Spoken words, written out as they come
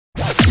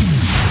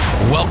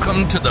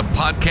Welcome to the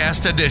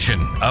podcast edition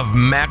of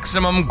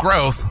Maximum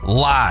Growth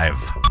Live,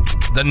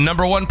 the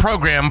 #1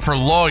 program for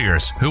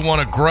lawyers who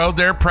want to grow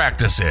their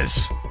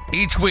practices.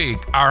 Each week,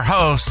 our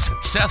hosts,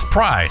 Seth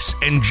Price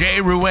and Jay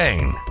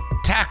Ruane,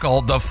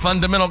 tackle the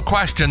fundamental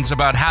questions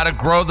about how to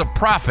grow the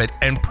profit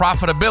and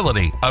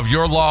profitability of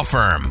your law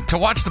firm. To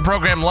watch the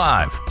program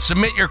live,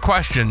 submit your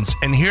questions,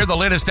 and hear the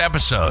latest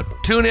episode,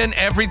 tune in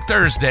every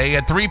Thursday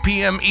at 3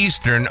 p.m.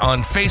 Eastern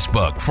on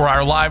Facebook for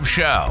our live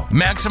show.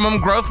 Maximum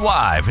Growth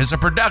Live is a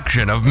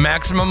production of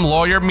Maximum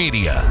Lawyer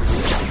Media.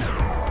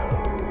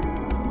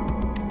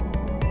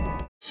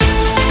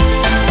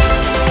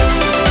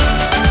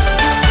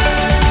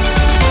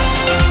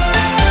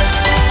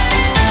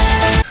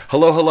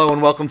 Hello,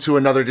 and welcome to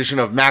another edition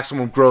of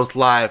Maximum Growth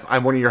Live.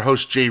 I'm one of your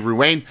hosts, Jay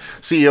Ruane,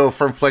 CEO of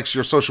FirmFlex,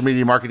 your social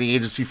media marketing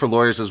agency for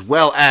lawyers, as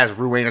well as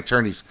Ruane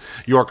Attorneys,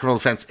 your criminal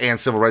defense and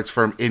civil rights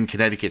firm in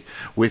Connecticut.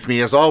 With me,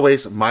 as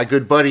always, my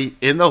good buddy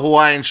in the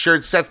Hawaiian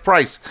shirt, Seth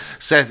Price.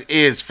 Seth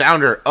is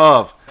founder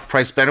of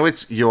Price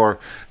Benowitz, your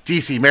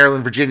DC,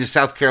 Maryland, Virginia,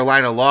 South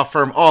Carolina law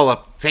firm, all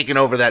up taking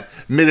over that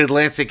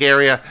mid-Atlantic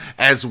area,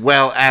 as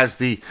well as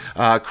the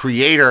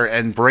creator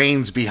and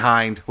brains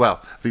behind,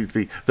 well,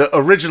 the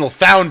original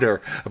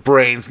founder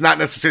brains, not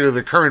necessarily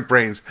the current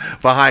brains,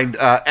 behind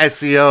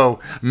SEO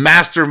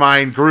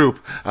mastermind group,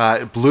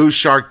 Blue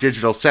Shark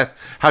Digital. Seth,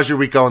 how's your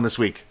week going this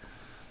week?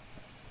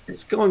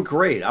 It's going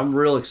great. I'm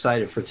real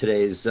excited for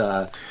today's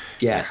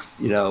guest.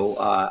 You know,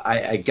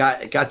 I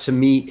got to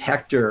meet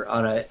Hector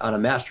on a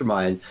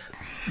mastermind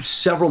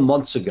several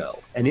months ago.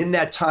 And in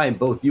that time,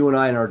 both you and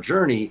I in our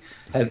journey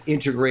have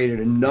integrated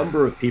a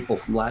number of people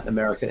from Latin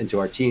America into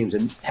our teams.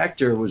 And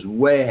Hector was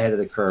way ahead of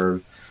the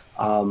curve,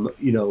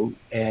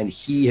 and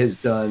he has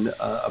done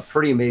a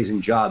pretty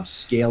amazing job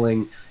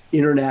scaling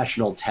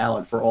international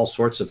talent for all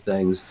sorts of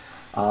things.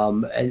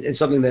 And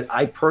something that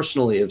I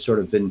personally have sort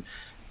of been,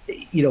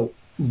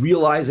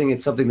 realizing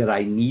it's something that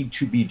I need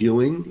to be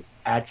doing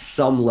at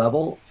some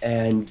level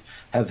and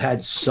have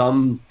had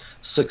some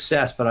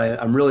success, but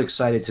I'm really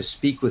excited to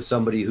speak with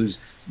somebody who's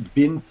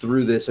been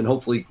through this and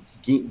hopefully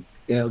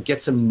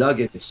get some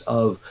nuggets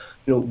of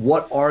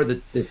what are the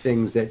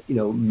things that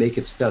make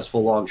it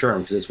successful long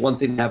term, because it's one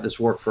thing to have this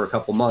work for a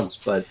couple months,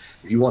 but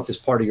if you want this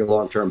part of your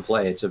long-term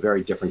play, it's a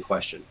very different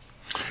question.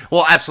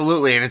 Well,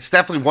 absolutely, and it's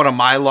definitely one of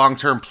my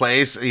long-term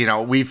plays.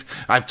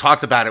 I've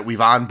talked about it. We've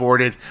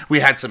onboarded.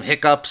 We had some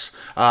hiccups,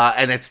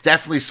 and it's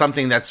definitely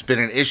something that's been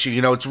an issue.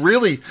 It's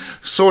really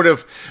sort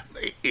of,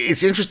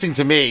 it's interesting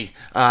to me,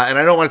 and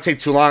I don't want to take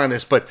too long on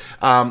this, but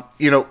I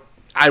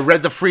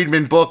read the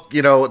Friedman book.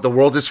 The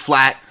World is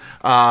Flat.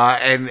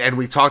 And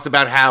we talked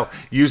about how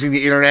using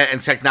the internet and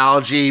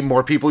technology,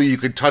 more people, you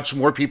could touch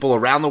more people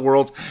around the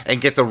world and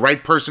get the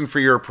right person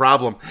for your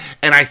problem.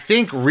 And I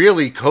think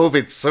really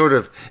COVID sort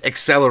of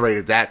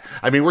accelerated that.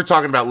 I mean, we're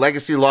talking about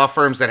legacy law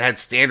firms that had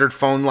standard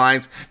phone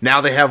lines.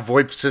 Now they have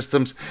VoIP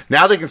systems.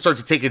 Now they can start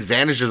to take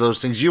advantage of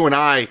those things. You and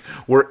I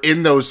were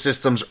in those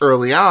systems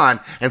early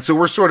on. And so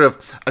we're sort of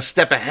a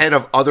step ahead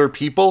of other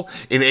people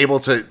in able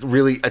to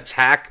really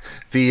attack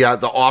the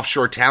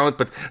offshore talent.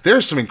 But there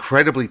are some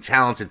incredibly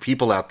talented people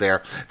out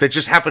there that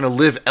just happen to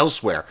live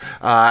elsewhere.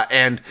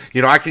 And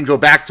I can go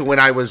back to when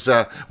I was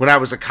a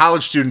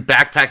college student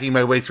backpacking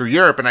my way through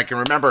Europe, and I can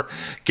remember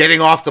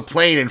getting off the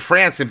plane in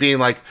France and being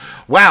like,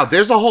 wow,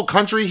 there's a whole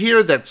country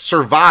here that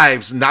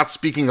survives not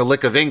speaking a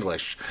lick of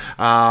English.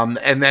 And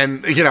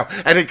then,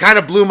 and it kind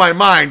of blew my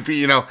mind,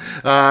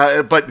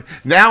 but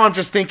now I'm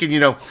just thinking,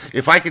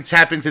 if I could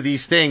tap into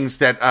these things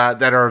that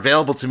are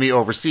available to me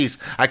overseas,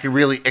 I can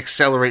really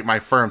accelerate my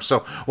firm. So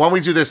why don't we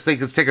do this thing?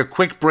 Let's take a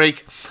quick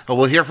break.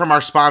 We'll hear from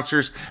our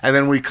sponsors, and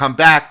then when we come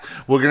back,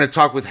 we're going to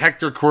talk with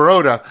Hector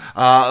Quiroga,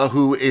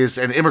 who is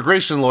an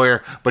immigration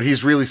lawyer, but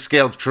he's really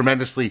scaled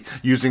tremendously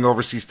using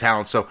overseas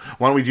talent. So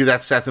why don't we do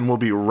that, Seth, and we'll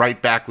be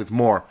right back with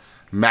more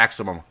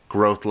Maximum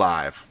Growth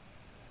Live.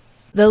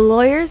 The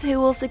lawyers who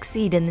will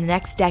succeed in the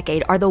next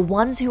decade are the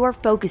ones who are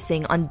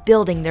focusing on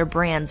building their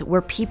brands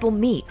where people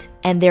meet.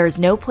 And there is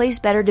no place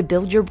better to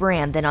build your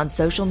brand than on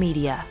social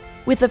media.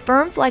 With the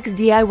FirmFlex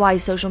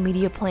DIY social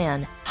media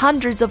plan,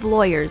 hundreds of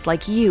lawyers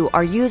like you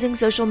are using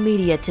social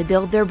media to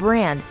build their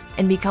brand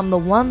and become the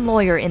one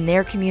lawyer in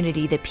their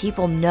community that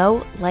people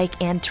know,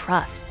 like, and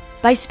trust.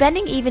 By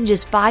spending even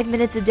just 5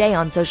 minutes a day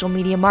on social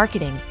media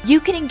marketing, you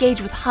can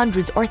engage with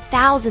hundreds or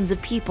thousands of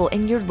people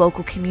in your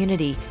local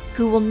community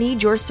who will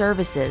need your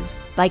services.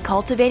 By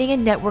cultivating a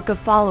network of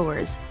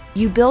followers,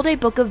 you build a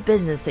book of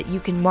business that you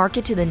can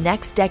market to the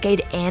next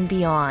decade and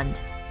beyond.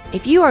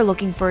 If you are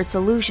looking for a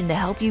solution to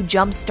help you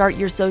jumpstart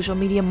your social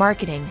media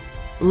marketing,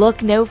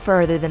 look no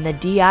further than the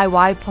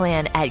DIY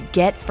plan at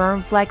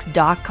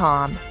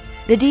getfirmflex.com.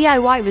 The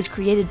DIY was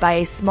created by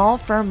a small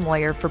firm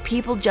lawyer for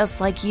people just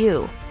like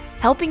you,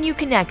 helping you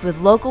connect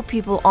with local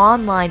people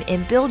online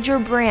and build your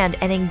brand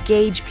and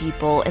engage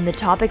people in the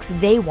topics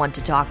they want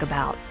to talk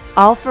about,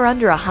 all for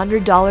under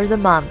 $100 a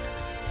month.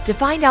 To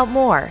find out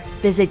more,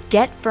 visit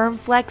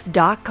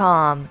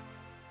getfirmflex.com.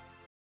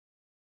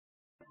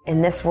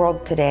 In this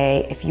world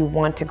today, if you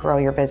want to grow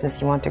your business,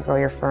 you want to grow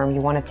your firm,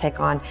 you want to take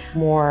on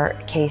more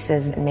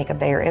cases and make a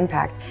bigger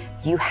impact,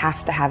 you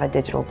have to have a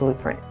digital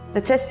blueprint.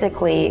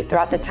 Statistically,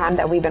 throughout the time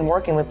that we've been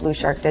working with Blue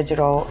Shark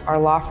Digital, our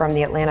law firm,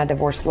 the Atlanta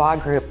Divorce Law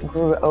Group,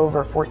 grew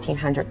over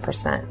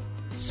 1,400%.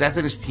 Seth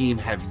and his team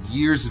have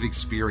years of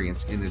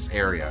experience in this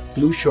area.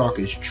 Blue Shark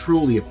is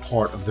truly a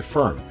part of the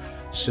firm,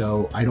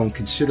 so I don't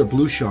consider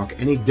Blue Shark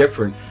any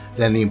different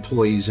than the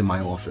employees in my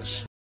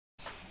office.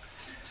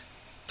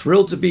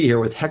 Thrilled to be here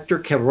with Hector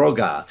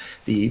Quiroga,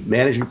 the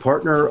managing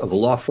partner of a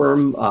law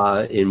firm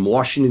in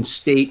Washington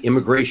State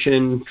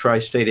immigration,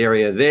 tri-state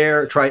area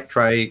there,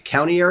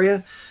 tri-county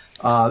area,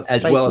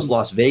 as well as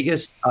Las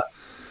Vegas,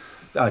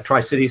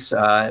 Tri-Cities.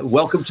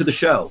 Welcome to the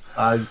show.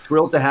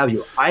 Thrilled to have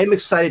you. I am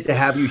excited to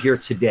have you here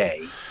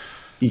today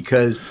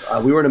because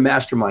we were in a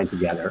mastermind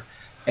together,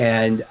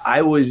 and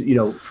I was,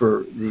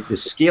 for the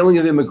scaling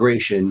of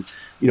immigration.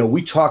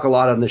 We talk a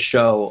lot on the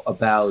show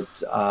about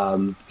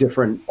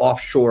different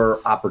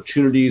offshore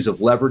opportunities of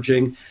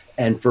leveraging.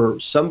 And for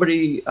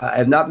somebody, I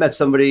have not met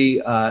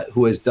somebody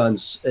who has done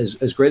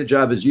as great a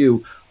job as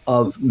you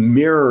of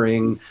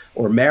mirroring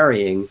or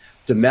marrying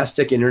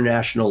domestic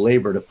international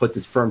labor to put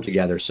the firm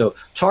together. So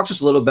talk to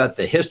us a little about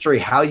the history,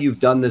 how you've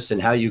done this, and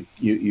how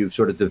you've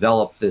sort of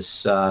developed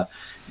this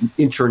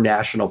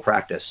international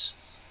practice.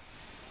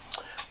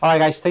 All right,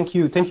 guys. Thank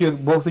you,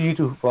 both of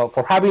you,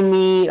 for having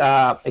me.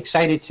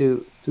 Excited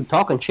to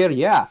talk and share.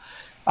 Yeah.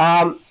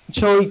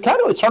 So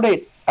it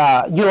started.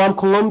 I'm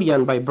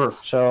Colombian by birth,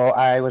 so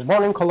I was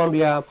born in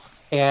Colombia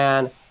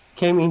and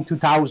came in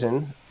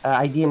 2000.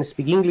 I didn't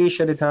speak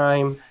English at the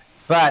time,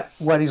 but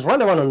what is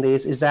relevant on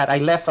this is that I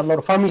left a lot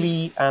of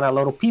family and a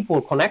lot of people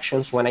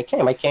connections when I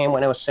came. I came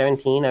when I was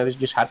 17. I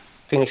had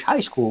finished high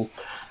school,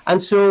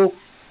 and so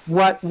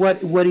what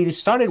it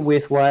started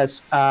with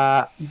was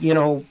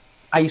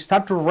I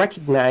started to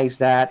recognize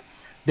that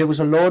there was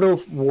a lot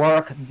of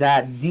work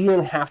that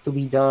didn't have to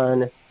be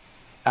done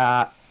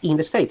in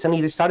the States. And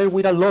it started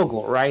with a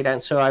logo, right?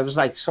 And so I was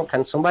like,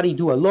 can somebody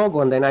do a logo?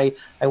 And then I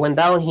went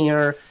down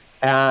here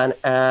and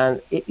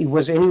it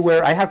was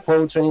anywhere. I had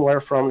quotes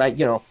anywhere from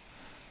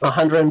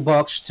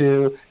 $100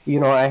 to,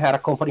 I had a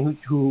company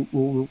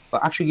who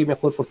actually gave me a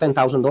quote for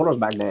 $10,000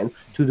 back then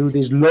to do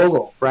this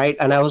logo, right?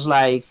 And I was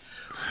like,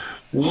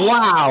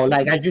 wow,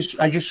 I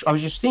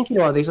was just thinking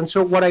about this. And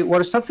so what I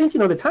started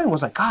thinking at the time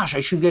was like, gosh, I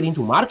should get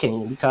into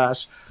marketing,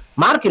 because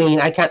marketing,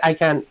 I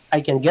can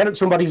get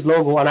somebody's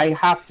logo and I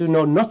have to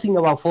know nothing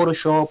about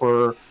Photoshop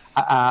or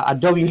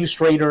Adobe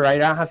Illustrator. I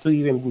don't have to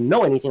even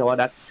know anything about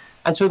that.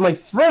 And so my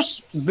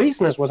first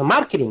business was a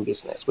marketing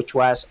business, which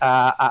was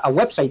a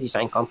website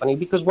design company,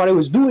 because what I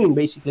was doing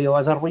basically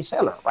was a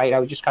reseller, right? I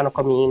would just kind of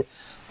come in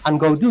and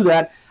go do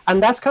that.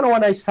 And that's kind of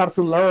when I started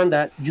to learn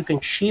that you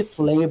can shift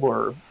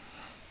labor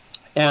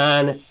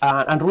and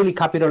really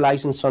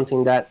capitalize on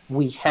something that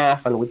we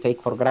have and we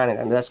take for granted,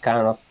 and that's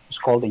it's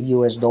called the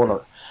U.S.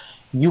 dollar.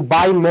 You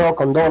buy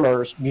milk on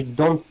dollars, you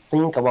don't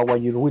think about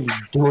what you're really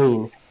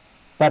doing.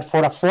 But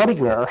for a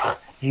foreigner,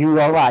 you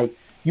are like,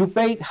 you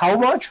paid how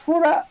much for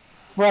that?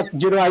 But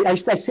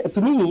to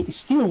me, it's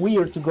still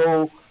weird to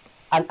go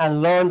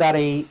and learn that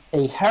a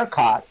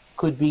haircut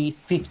could be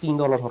 $15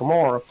 or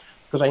more,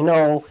 because I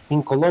know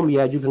in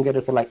Colombia you can get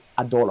it for like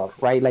 $1,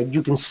 right? Like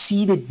you can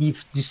see the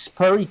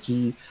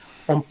disparity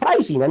on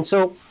pricing. And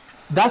so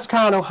that's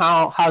kind of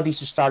how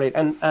this started.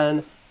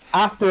 And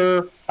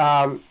after,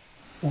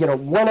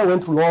 when I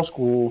went to law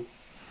school,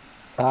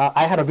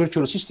 I had a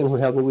virtual assistant who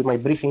helped me with my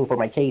briefing for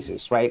my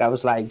cases, right? I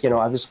was like,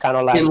 I was kind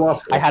of like,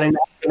 I had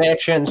enough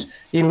connections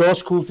in law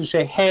school to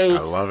say, hey, I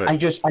love it.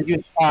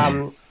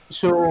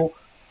 So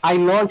I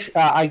launched,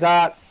 I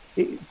got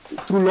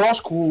through law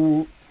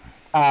school.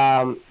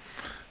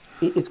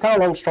 It's kind of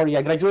a long story.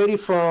 I graduated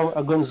from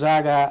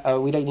Gonzaga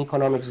with an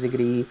economics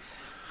degree.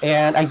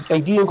 And I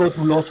didn't go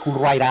to law school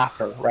right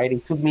after, right?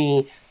 It took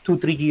me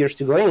 2-3 years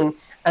to go in.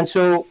 And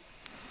so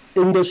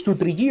in those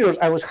 2-3 years,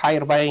 I was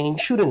hired by an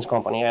insurance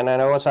company. And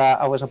I was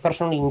a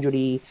personal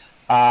injury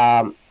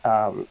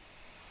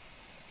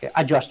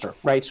adjuster,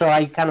 right? So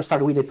I kind of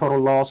started with the total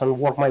loss and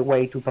worked my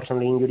way to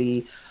personal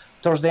injury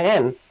towards the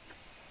end.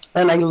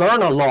 And I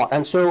learned a lot.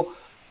 And so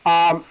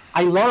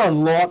I learned a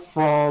lot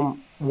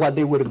from what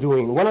they were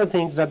doing. One of the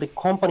things that the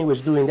company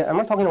was doing, I'm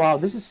not talking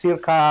about, this is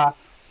circa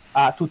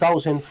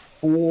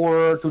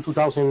 2004 to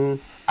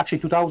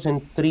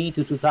 2003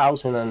 to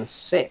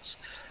 2006.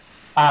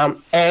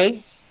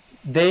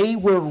 They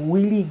were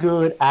really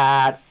good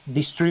at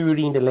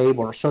distributing the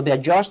labor. So the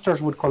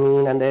adjusters would come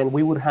in, and then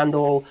we would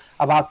handle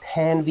about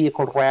 10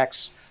 vehicle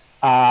wrecks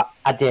a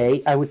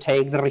day. I would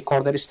take the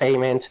recorded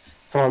statement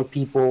from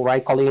people,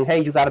 right? Calling,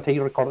 hey, you got to take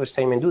a recorded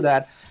statement, do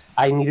that.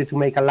 I needed to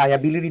make a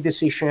liability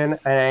decision,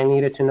 and I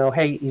needed to know,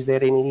 hey, is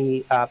there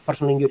any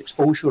personal injury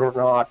exposure or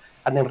not,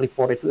 and then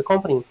report it to the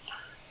company.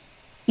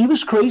 It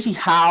was crazy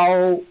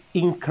how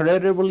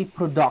incredibly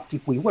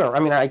productive we were. I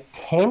mean,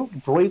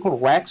 10 vehicle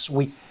wrecks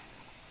with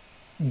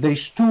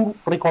there's two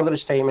recorded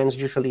statements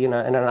usually in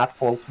an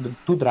at-fault, the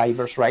two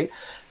drivers, right?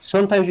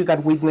 Sometimes you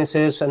got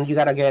witnesses and you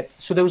got to get,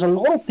 so there was a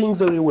lot of things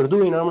that we were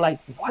doing. And I'm like,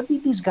 what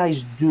did these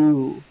guys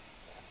do,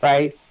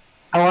 right?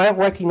 And I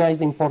recognize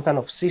the importance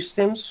of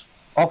systems,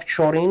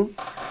 offshoring,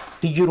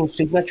 digital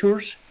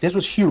signatures. This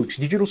was huge,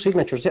 digital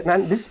signatures.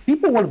 And these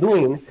people were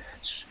doing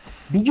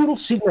digital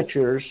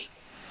signatures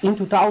in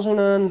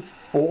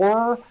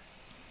 2004,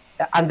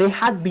 and they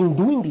had been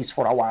doing this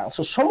for a while.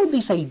 So some of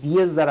these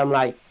ideas that I'm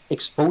like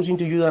exposing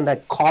to you and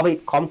that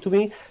COVID come to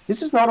me,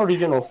 this is not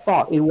original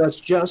thought. It was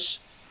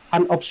just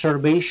an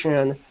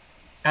observation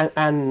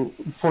and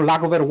for lack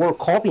of a better word,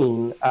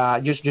 copying,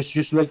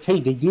 just like, hey,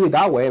 they did it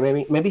that way.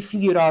 Maybe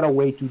figure out a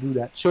way to do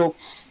that. So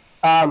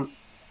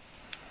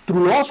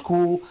through law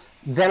school,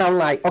 then I'm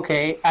like,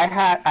 okay, I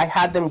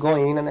had them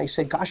going and I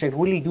said, gosh, I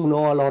really do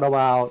know a lot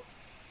about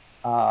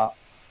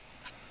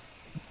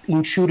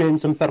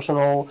insurance and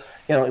personal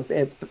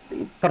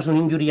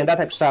injury and that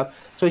type of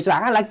stuff. So it's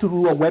like, I like to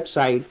do a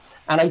website,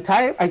 and I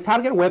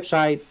target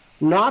website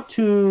not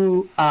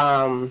to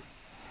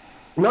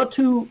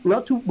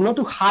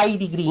high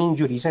degree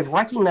injuries. I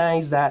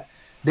recognize that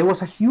there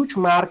was a huge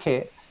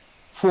market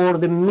for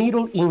the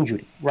middle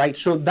injury, right?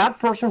 So that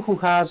person who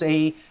has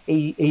a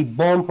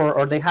bumper,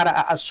 or they had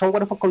a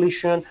somewhat of a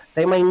collision,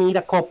 they might need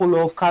a couple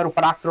of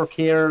chiropractor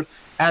care,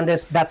 and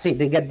that's it,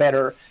 they get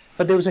better.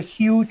 But there was a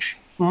huge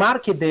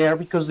market there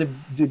because the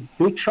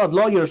big shot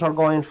lawyers are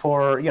going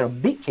for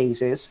big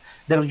cases.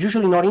 They're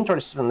usually not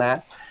interested in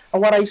that.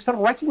 And what I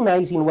started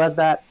recognizing was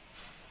that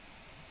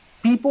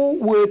people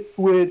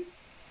would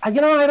I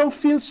don't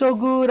feel so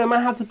good, I might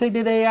have to take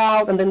the day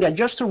out, and then the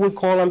adjuster would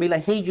call and be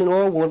like, hey,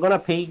 we're gonna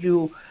pay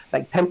you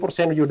like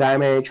 10% of your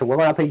damage, or we're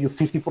gonna pay you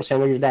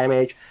 50% of your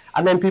damage.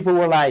 And then people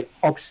were like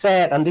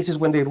upset, and this is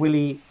when they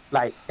really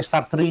like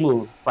start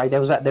treating, right? There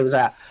was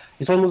a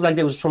it's almost like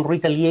there was some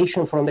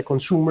retaliation from the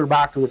consumer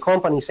back to the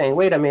company saying,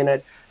 wait a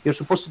minute, you're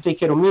supposed to take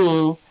care of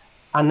me,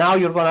 and now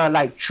you're gonna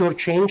like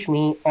shortchange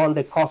me on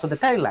the cost of the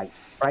taillight,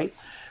 right?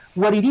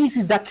 What it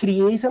is that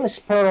creates a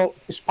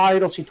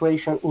spiral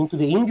situation into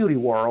the injury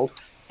world.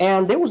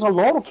 And there was a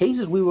lot of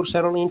cases we were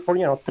settling for,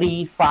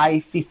 $3,000,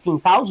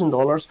 $5,000,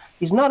 $15,000.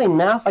 It's not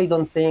enough, I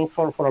don't think,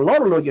 for a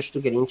lot of lawyers to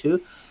get into.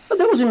 But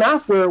there was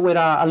enough where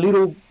a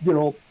little,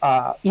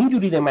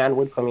 injury demand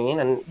would come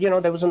in, and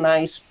there was a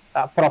nice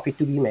profit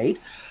to be made.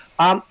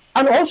 And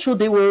also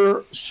there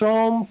were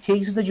some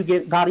cases that you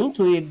got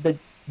into it that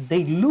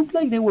they looked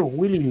like they were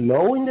really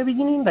low in the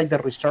beginning, like the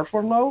reserves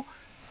were low.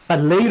 But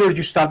later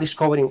you start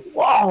discovering,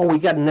 wow, we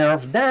got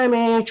nerve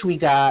damage, we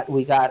got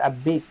a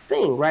big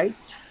thing, right?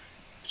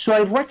 So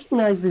I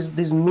recognize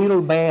this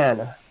middle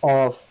band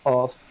of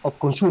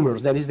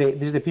consumers. There's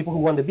the people who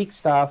want the big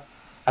stuff,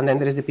 and then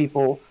there is the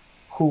people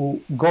who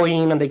go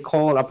in and they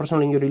call a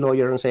personal injury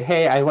lawyer and say,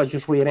 hey, I was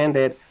just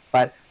rear-ended,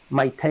 but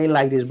my tail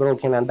light is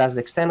broken, and that's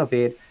the extent of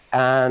it.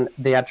 And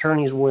the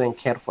attorneys wouldn't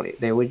care for it.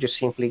 They would just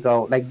simply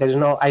go, like,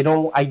 I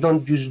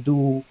don't just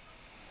do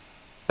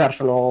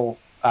personal.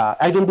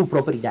 I don't do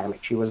property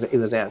damage. It was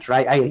the answer.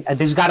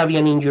 There's got to be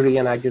an injury,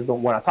 and I just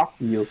don't want to talk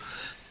to you.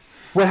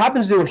 What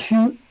happens? There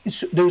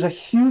was a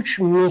huge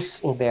miss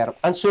in there,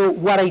 and so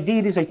what I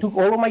did is I took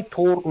all of my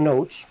tort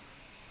notes,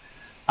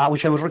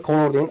 which I was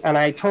recording, and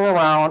I turned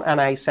around and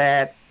I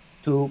said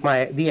to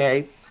my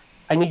VA,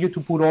 I need you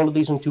to put all of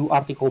this into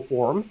article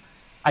form.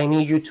 I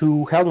need you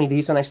to help me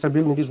this, and I started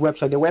building this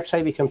website. The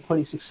website became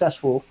pretty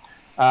successful.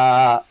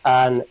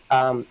 And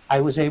I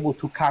was able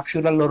to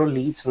capture a lot of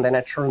leads, and then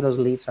I turned those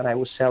leads and I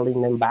was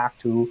selling them back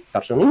to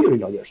personal injury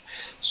lawyers.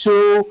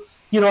 So,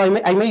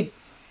 I made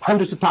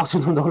hundreds of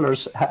thousands of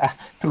dollars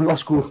through law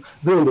school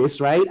doing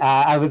this, right?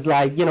 I was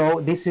like,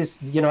 this is,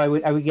 I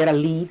would get a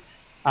lead.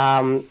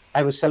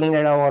 I was selling it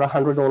at about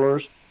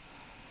 $100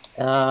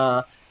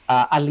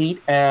 a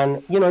lead,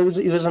 and, it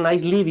was a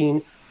nice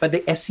living, but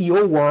the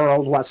SEO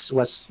world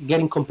was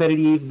getting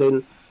competitive.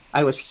 Then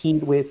I was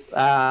hit with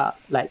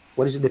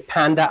the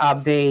Panda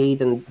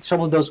update and some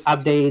of those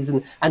updates,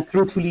 and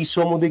truthfully,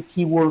 some of the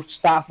keyword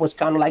stuff was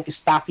kind of like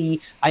stuffy.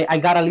 I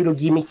got a little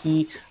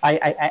gimmicky.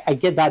 I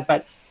get that,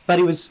 but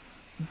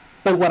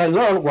what I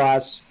learned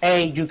was,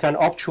 A, you can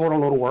offshore a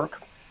lot of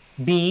work.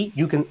 B,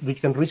 you can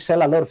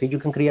resell a lot of it. You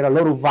can create a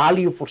lot of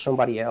value for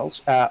somebody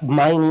else,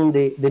 mining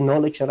the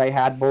knowledge that I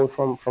had both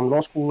from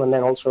law school and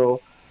then also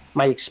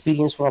my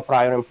experience from a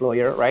prior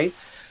employer, right?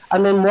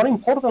 And then more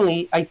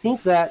importantly, I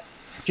think that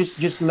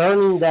just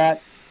learning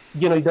that,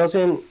 it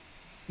doesn't,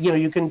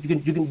 you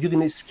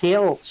can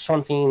scale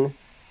something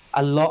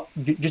a lot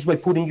just by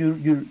putting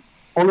your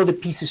all of the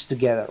pieces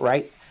together,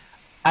 right?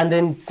 And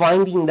then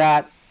finding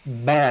that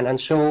band.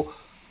 And so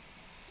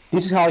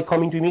this is how I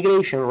come into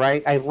immigration,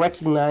 right? I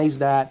recognize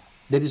that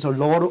there is a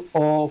lot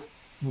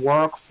of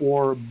work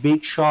for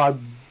big shot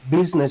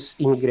business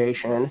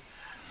immigration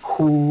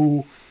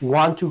who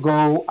want to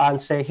go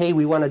and say, hey,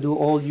 we want to do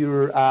all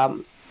your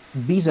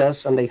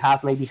visas, and they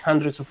have maybe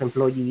hundreds of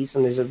employees,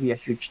 and this will be a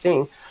huge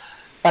thing.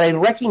 But I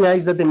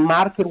recognize that the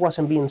market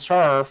wasn't being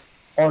served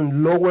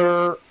on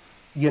lower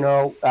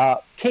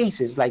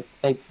cases like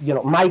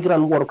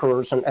migrant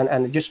workers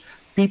and just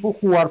people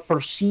who are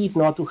perceived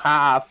not to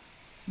have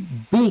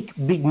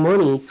big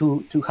money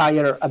to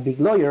hire a big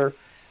lawyer,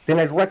 then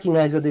I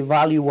recognize that the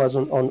value was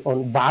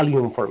on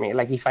volume for me.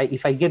 Like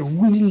if I get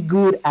really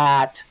good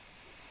at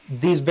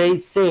this very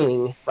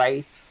thing,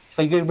 right? If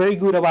I get very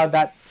good about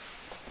that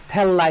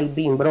tail light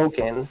being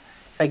broken,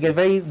 if I get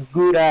very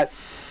good at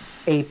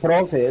a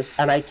process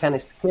and I can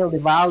scale the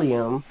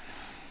volume,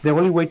 the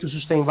only way to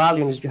sustain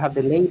volume is to have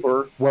the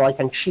labor where I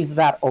can shift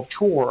that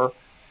offshore,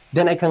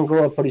 then I can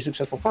grow a pretty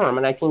successful firm.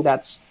 And I think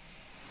that's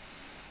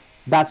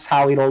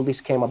how it all this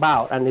came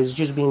about. And it's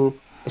just been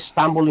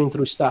stumbling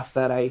through stuff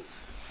that I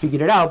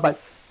figured it out. But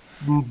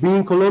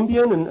being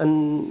Colombian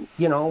and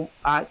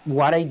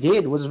what I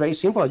did was very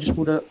simple. I just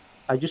put it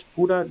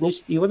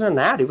wasn't an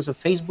ad, it was a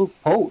Facebook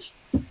post.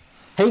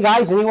 Hey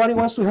guys, anybody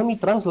wants to help me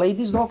translate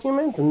this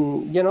document?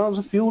 And there's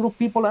a few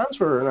people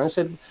answer, and I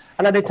said,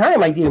 and at the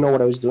time I didn't know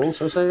what I was doing,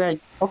 so I said, like,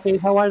 okay,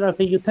 how about I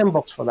pay you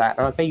 $10 for that,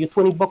 and I'll pay you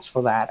 $20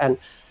 for that. And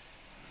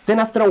then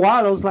after a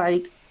while, I was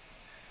like,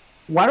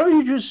 why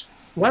don't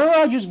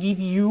I just give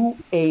you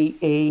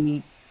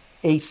a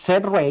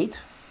set rate,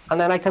 and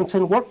then I can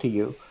send work to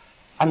you?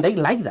 And they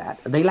like that.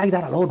 They like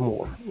that a lot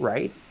more,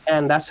 right?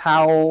 And that's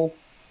how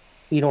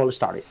it all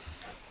started.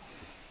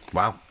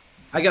 Wow.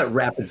 I got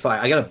rapid fire.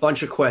 I got a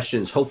bunch of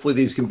questions. Hopefully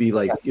these can be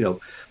like, so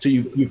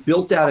you've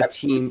built out a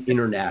team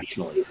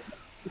internationally.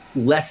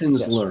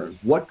 Lessons learned.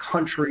 What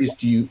countries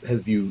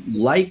have you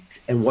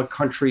liked, and what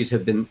countries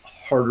have been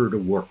harder to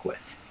work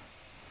with?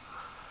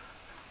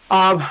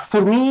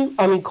 For me,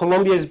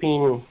 Colombia has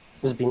been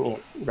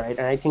it, right?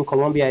 And I think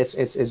Colombia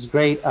is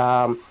great.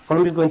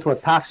 Colombia is going through a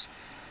tough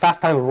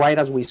time right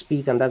as we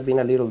speak, and that's been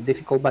a little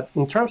difficult. But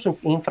in terms of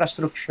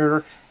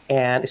infrastructure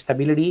and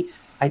stability,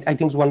 I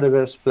think it's one of the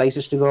best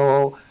places to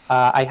go.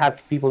 I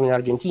have people in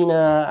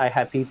Argentina, I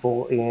have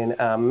people in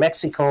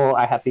Mexico,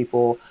 I have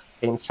people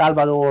in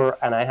Salvador,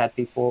 and I had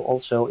people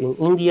also in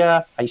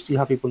India. I still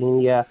have people in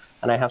India,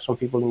 and I have some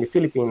people in the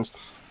Philippines.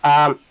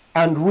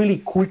 And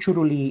really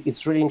culturally,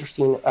 it's really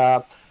interesting.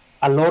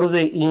 A lot of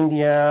the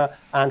India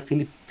and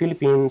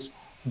Philippines,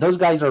 those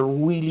guys are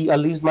really, at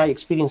least my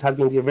experience has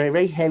been, they're very,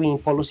 very heavy in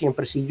policy and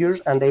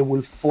procedures, and they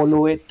will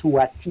follow it to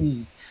a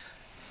T.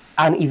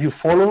 And if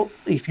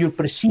your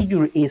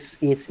procedure is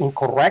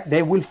incorrect,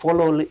 they will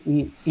follow it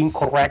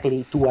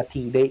incorrectly to a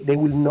T. They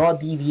will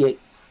not deviate.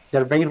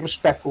 They're very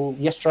respectful.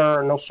 Yes,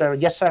 sir. No, sir.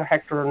 Yes, sir,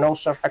 Hector. No,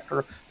 sir,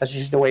 Hector. That's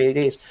just the way it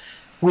is.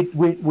 With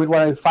what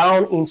I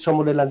found in some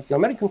of the Latin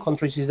American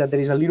countries is that there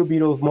is a little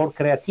bit of more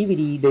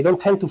creativity. They don't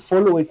tend to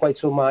follow it quite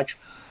so much.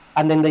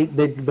 And then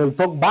they'll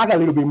talk back a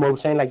little bit more,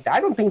 saying like,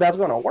 I don't think that's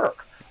going to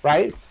work,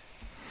 right?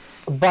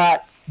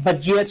 But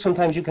yet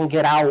sometimes you can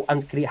get out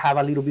and have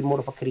a little bit more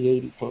of a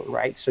creative team,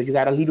 right? So you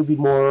got a little bit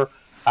more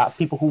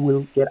people who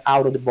will get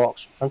out of the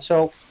box. And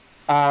so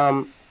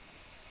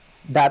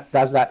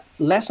that's that.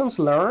 Lessons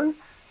learned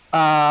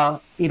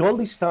in all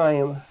this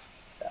time.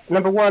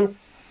 Number one,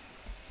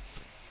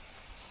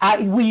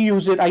 we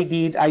use it.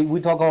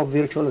 We talk about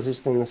virtual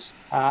assistants,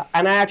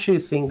 and I actually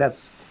think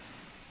that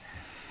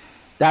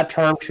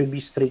term should be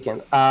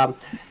stricken. I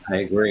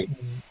agree.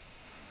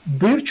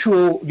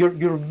 Virtual,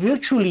 you're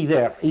virtually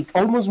there. It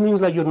almost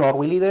means like you're not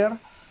really there,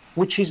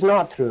 which is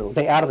not true.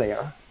 They are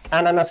there.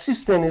 And an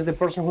assistant is the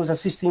person who's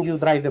assisting you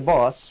drive the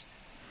bus,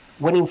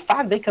 when in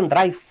fact they can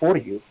drive for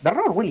you. They're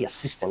not really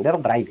assisting, they're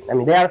driving. I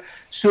mean, they are.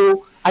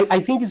 So I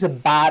think it's a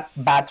bad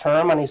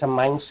term, and it's a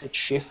mindset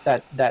shift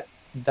that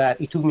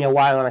it took me a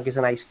while, and I guess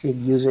I still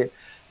use it.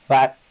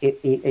 But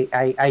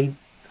I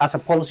as a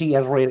policy,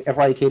 I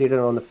eradicated it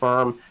on the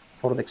firm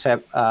for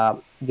except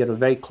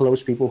very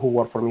close people who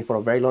work for me for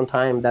a very long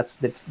time.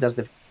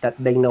 That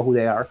they know who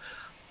they are.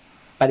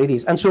 But it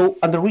is, and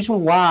the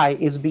reason why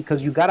is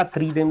because you gotta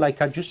treat them like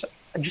just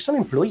an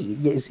employee.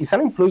 It's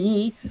an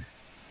employee.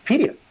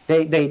 Period.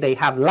 They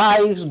have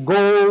lives,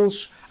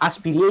 goals,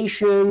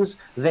 aspirations.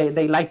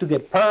 They like to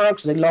get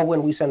perks. They love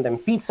when we send them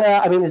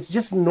pizza. I mean, it's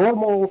just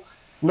normal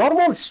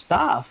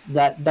stuff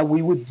that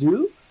we would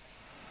do.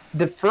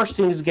 The first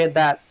thing is get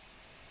that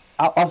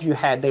off your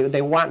head.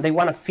 They want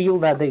to feel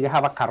that they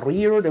have a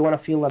career. They want to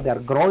feel that they're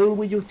growing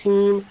with your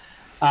team.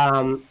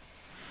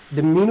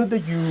 The minute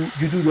that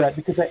you do that,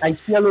 because I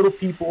see a lot of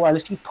people, I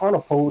see a ton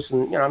of posts,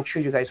 and I'm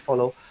sure you guys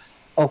follow,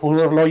 of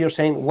other lawyers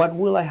saying, "What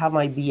will I have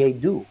my BA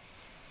do?"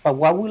 But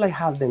what will I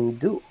have them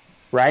do,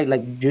 right?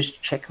 Like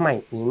just check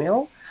my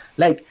email.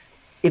 Like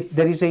if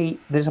there's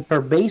a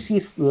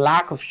pervasive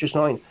lack of just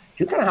knowing,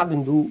 you can have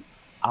them do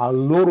a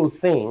lot of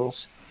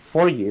things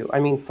for you. I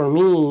mean, for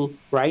me,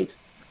 right?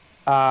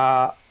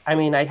 I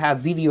have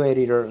video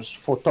editors,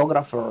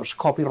 photographers,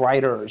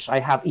 copywriters. I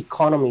have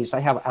economists. I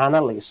have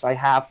analysts. I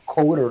have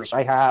coders.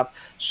 I have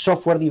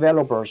software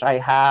developers. I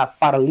have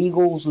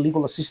paralegals,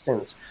 legal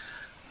assistants.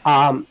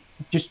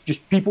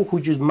 Just people who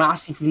just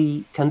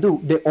massively can do.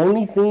 The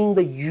only thing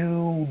that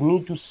you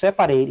need to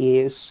separate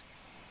is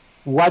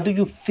what do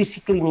you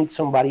physically need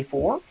somebody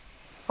for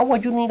and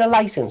what you need a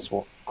license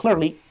for.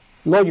 Clearly,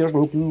 lawyers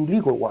need to do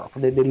legal work.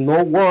 The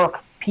law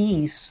work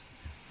piece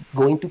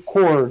going to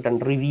court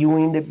and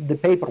reviewing the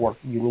paperwork,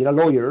 you need a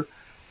lawyer.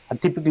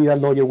 And typically that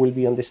lawyer will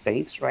be in the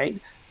States, right?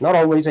 Not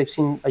always. I've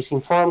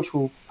seen firms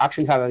who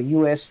actually have a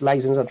U.S.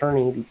 licensed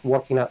attorney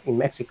working out in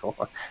Mexico,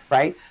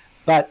 right?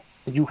 But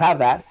you have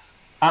that.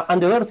 And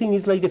the other thing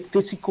is like the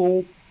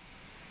physical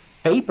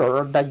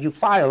paper that you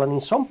file. And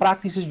in some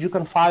practices you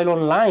can file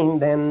online,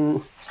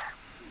 then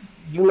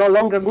you no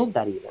longer need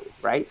that even,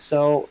 right?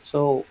 So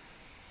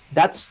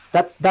that's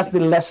the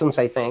lessons,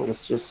 I think.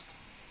 It's just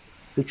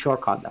to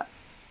shortcut that.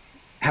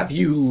 Have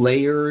you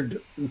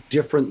layered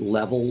different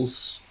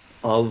levels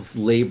of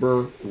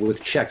labor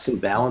with checks and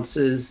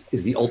balances?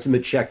 Is the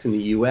ultimate check in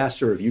the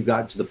US, or have you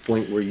got to the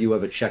point where you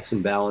have a checks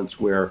and balance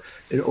where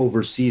an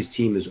overseas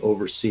team is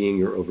overseeing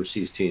your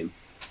overseas team?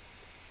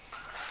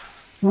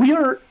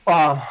 We're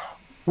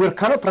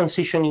kind of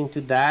transitioning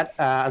to that,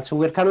 and so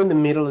we're kind of in the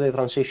middle of the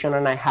transition.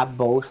 And I have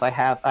both.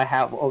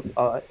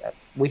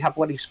 We have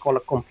what is called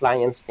a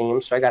compliance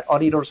team. So I got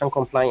auditors and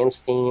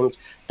compliance teams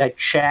that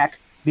check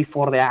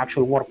before the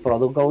actual work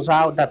product goes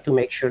out, that to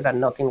make sure that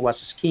nothing was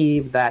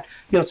skipped. That,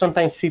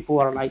 sometimes people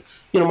are like,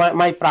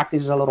 my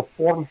practice is a lot of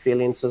form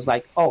filling. So it's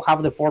like, oh,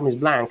 half the form is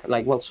blank.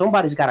 Like, well,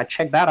 somebody's got to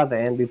check that at the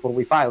end before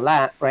we file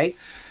that, right?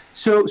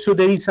 So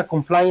there is a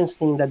compliance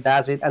team that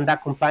does it, and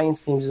that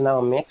compliance team is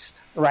now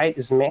mixed, right?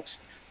 It's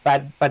mixed,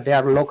 but they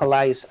are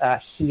localized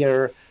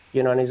here,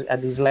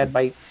 and is led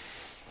by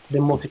the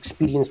most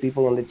experienced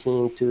people on the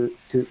team to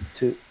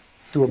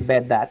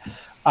embed that.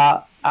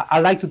 I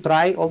like to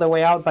try all the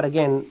way out, but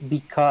again,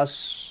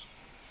 because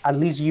at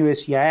least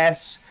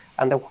USCIS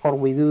and the work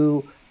we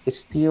do is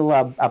still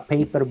a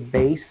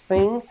paper-based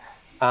thing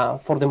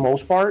for the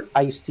most part.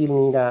 I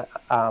still need a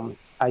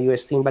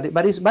US team, but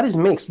it's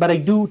mixed. But I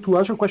do, to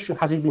answer your question,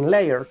 has it been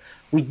layered?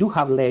 We do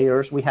have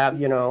layers. We have,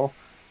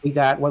 we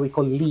got what we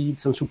call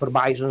leads and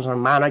supervisors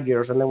and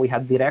managers, and then we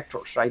have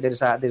directors, right?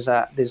 There's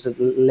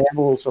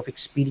levels of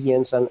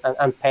experience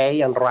and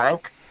pay and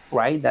rank,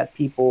 right, that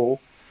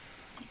people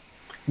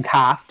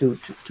have to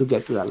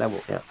get to that level.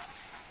 Yeah.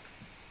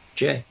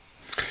 Jay.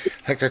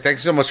 Hector,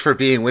 thanks so much for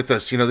being with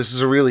us. This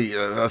is a really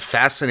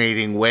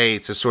fascinating way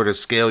to sort of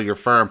scale your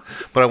firm.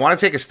 But I want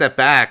to take a step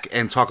back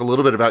and talk a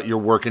little bit about your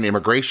work in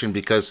immigration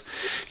because,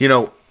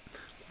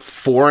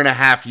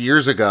 4.5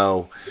 years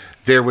ago,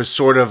 there was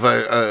sort of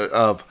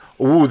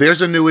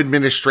there's a new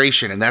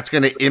administration, and that's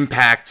going to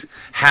impact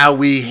how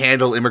we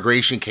handle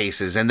immigration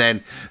cases. And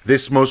then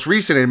this most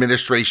recent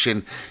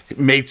administration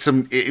made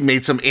some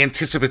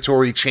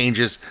anticipatory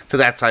changes to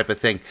that type of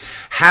thing.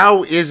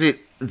 How is it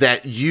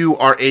that you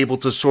are able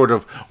to sort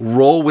of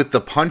roll with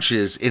the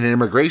punches in an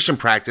immigration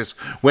practice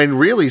when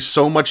really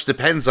so much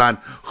depends on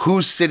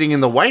who's sitting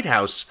in the White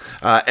House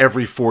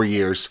every 4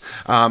 years?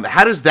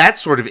 How does that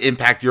sort of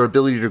impact your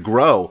ability to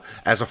grow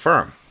as a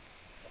firm?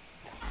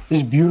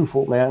 It's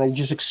beautiful, man. It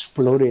just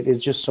exploded.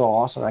 It's just so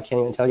awesome. I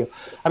can't even tell you.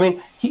 I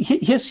mean,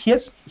 here's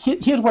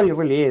what it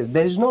really is.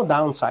 There is no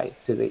downside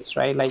to this,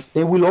 right? Like,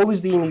 there will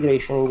always be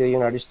immigration in the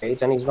United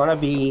States, and it's going to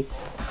be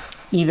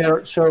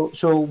either.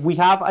 So we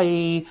have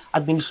a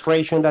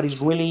administration that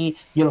is really,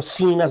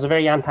 seen as a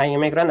very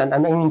anti-immigrant,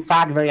 and in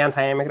fact, very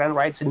anti-immigrant,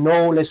 right? So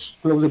no, let's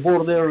close the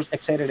borders,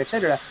 et cetera, et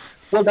cetera.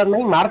 Well, that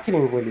made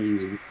marketing really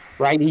easy.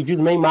 Right? It just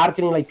made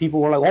marketing like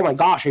people were like, oh my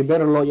gosh, I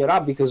better lawyer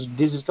up because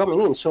this is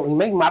coming in. So it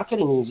made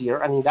marketing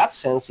easier. And in that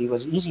sense, it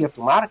was easier to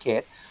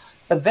market.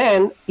 But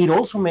then it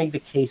also made the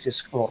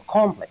cases more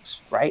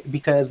complex, right?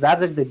 Because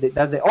that's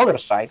the other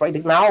side, right?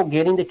 Now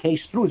getting the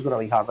case through is going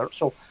to be harder.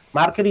 So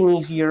marketing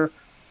easier,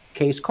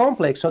 case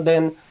complex. So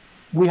then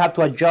we have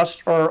to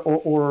adjust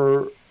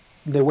or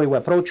the way we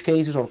approach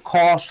cases or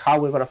costs,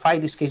 how we're going to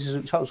fight these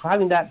cases. So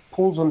having that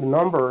pulls on the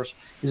numbers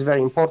is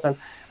very important.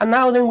 And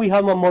now then we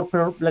have a more,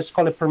 let's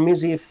call it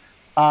permissive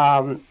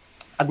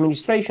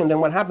administration.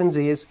 Then what happens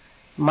is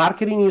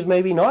marketing is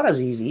maybe not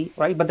as easy,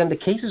 right? But then the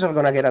cases are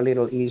going to get a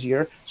little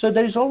easier. So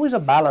there is always a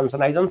balance.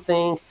 And I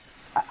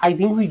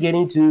think we get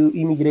into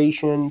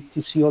immigration to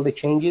see all the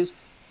changes.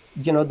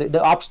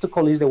 The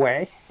obstacle is the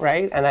way,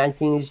 right? And I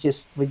think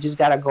we just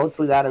got to go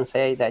through that and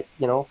say that,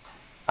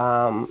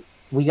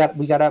 we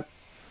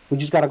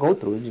just got to go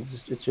through it.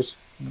 It's just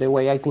the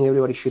way I think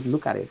everybody should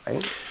look at it,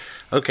 right?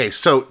 Okay,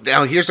 so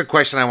now here's a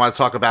question I want to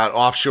talk about: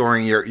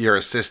 offshoring your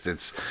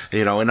assistants.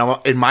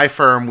 In my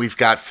firm, we've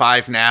got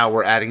 5 now.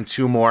 We're adding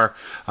 2 more,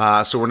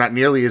 so we're not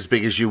nearly as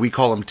big as you. We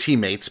call them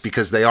teammates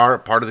because they are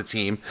part of the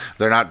team.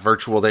 They're not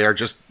virtual. They are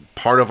just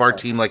part of our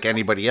team like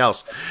anybody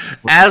else.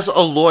 As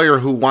a lawyer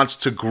who wants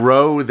to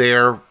grow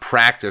their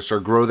practice or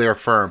grow their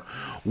firm,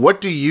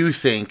 what do you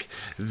think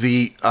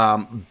the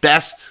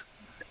best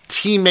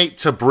teammate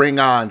to bring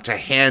on to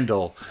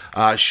handle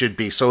should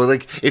be? So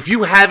like, if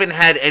you haven't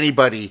had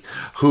anybody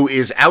who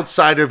is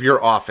outside of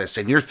your office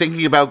and you're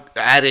thinking about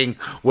adding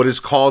what is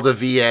called a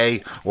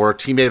VA or a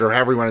teammate or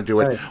however you want to do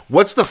it, right,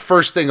 what's the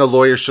first thing a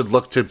lawyer should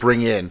look to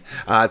bring in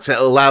to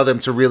allow them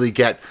to really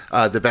get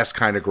the best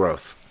kind of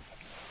growth?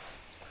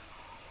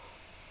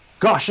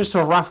 Gosh, it's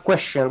a rough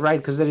question, right?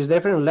 Because there is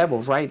different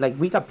levels, right? Like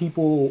we got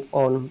people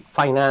on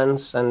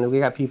finance and we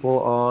got people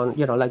on,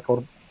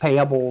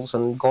 payables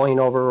and going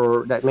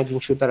over that, making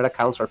sure that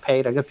accounts are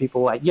paid. I got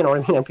people like,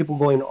 people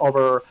going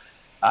over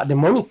the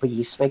money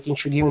piece, making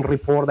sure you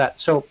report that.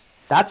 So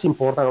that's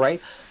important,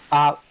 right?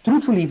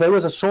 Truthfully, if I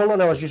was a solo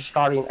and I was just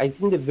starting, I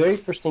think the very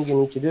first thing you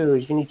need to do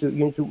is you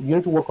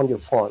need to work on your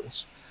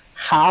funds.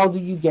 How do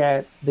you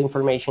get the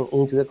information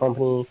into the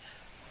company?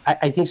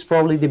 I think it's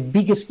probably the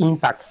biggest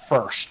impact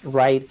first,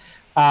 right?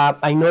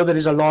 I know there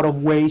is a lot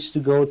of ways to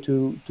go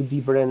to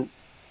different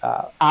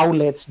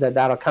outlets that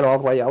are kind of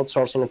outright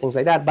outsourcing and things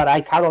like that, but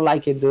I kind of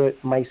like it, do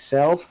it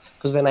myself,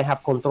 because then I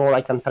have control.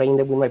 I can train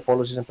them with my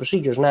policies and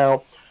procedures.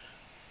 Now,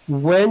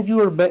 when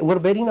we're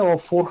betting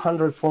about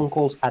 400 phone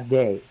calls a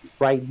day,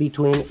 right,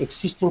 between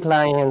existing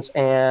clients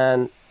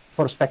and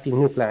prospective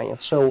new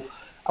clients. So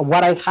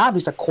what I have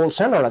is a call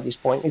center at this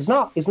point. It's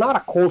not a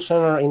call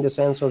center in the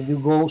sense of you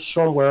go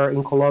somewhere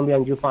in Colombia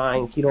and you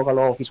find Quiroga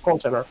Law Office call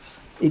center.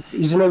 It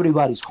is in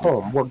everybody's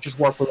home. We're just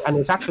working, and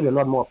it's actually a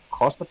lot more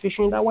cost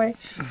efficient that way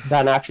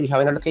than actually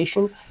having a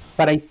location.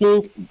 But I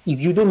think if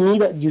you don't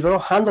need it, you're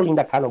not handling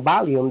that kind of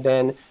volume,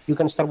 then you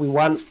can start with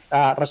one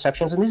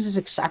receptions. And this is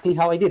exactly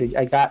how I did it.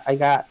 I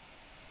got,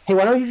 hey,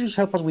 why don't you just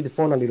help us with the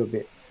phone a little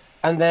bit?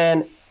 And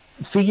then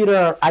figure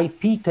out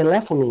IP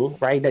telephony,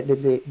 right?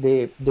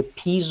 The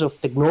piece of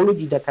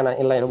technology that can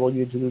enable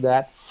you to do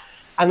that.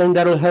 And then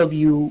that'll help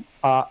you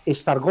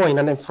start going.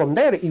 And then from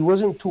there, it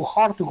wasn't too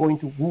hard to go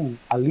into,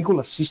 a legal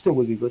assistant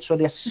would be good. So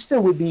the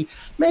assistant would be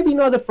maybe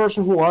not the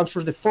person who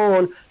answers the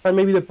phone, but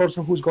maybe the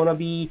person who's going to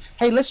be,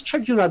 hey, let's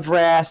check your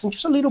address, and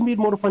just a little bit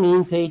more of an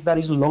intake that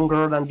is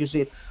longer than just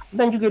it.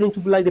 Then you get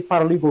into like the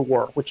paralegal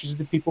work, which is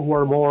the people who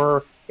are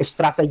more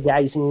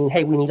strategizing.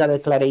 Hey, we need a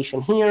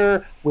declaration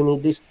here. We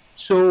need this.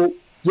 So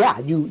yeah,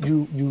 you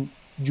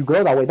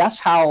go that way. That's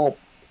how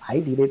I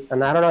did it,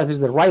 and I don't know if it's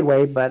the right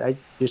way, but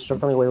it's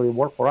certainly the way it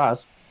worked for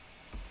us.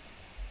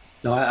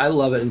 No, I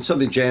love it, and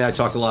something Jay and I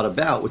talk a lot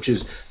about, which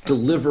is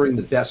delivering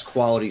the best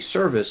quality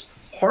service.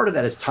 Part of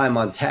that is time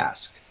on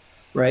task,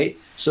 right?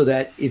 So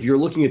that if you're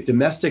looking at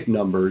domestic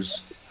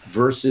numbers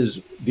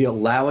versus the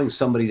allowing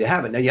somebody to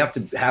have it, now you have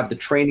to have the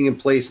training in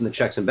place and the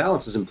checks and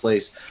balances in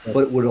place, but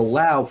it would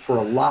allow for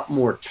a lot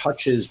more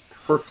touches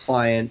per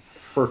client,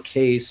 per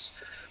case,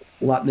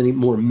 a lot many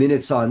more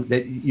minutes on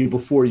that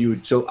before you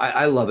would. So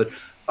I love it.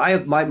 I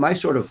have my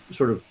sort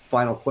of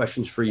final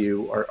questions for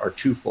you are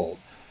twofold.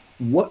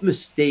 What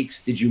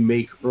mistakes did you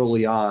make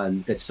early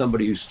on that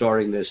somebody who's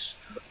starting this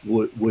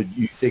would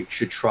you think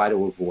should try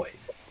to avoid?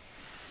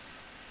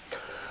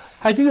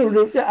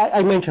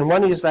 I mentioned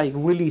one is like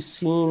really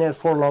seeing it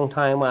for a long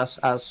time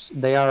as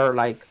they are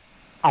like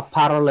a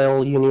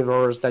parallel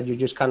universe that you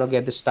just kind of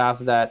get the stuff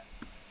that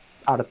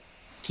are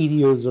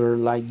tedious or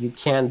like you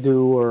can't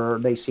do or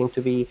they seem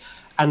to be,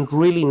 and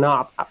really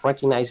not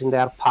recognizing they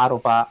are part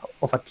of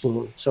a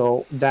team.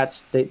 So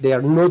that's they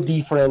are no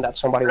different than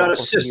somebody. They're not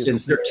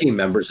assistants; they're team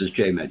members, as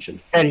Jay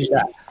mentioned. That is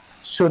that.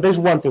 So there's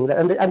one thing,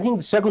 and I think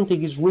the second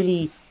thing is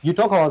really you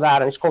talk about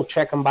that, and it's called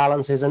check and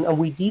balances. And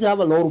we did have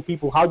a lot of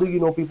people. How do you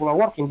know people are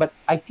working? But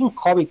I think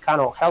COVID kind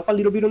of helped a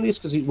little bit on this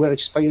because we're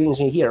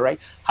experiencing here, right?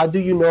 How do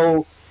you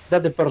know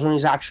that the person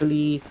is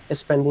actually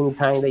spending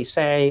time, they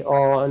say,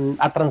 on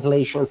a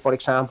translation, for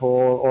example,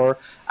 or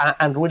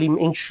and really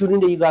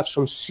ensuring that you got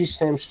some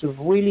systems to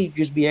really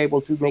just be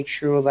able to make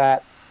sure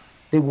that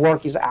the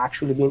work is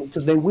actually being,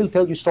 because they will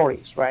tell you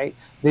stories, right?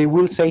 They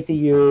will say to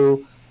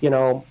you,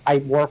 I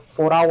worked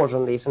 4 hours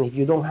on this, and if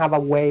you don't have a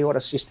way or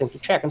a system to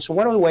check. And so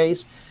one of the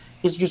ways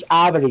is just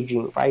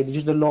averaging, right?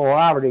 Just the lower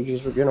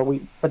averages, we're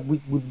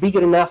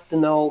bigger enough to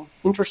know,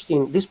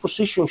 interesting, this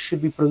position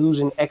should be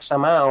producing X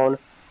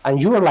amount, and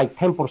you are like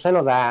 10%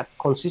 of that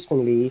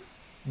consistently,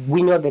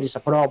 we know there is a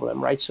problem,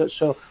 right?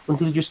 So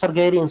until you start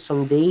getting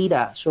some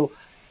data. So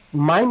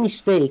my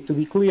mistake, to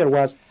be clear,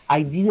 was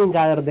I didn't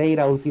gather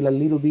data until a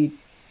little bit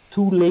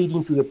too late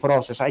into the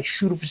process. I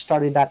should have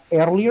started that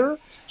earlier,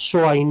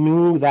 so I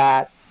knew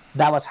that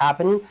was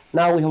happening.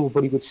 Now we have a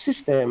pretty good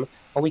system,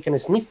 and we can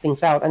sniff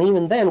things out. And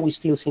even then, we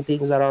still see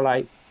things that are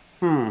like,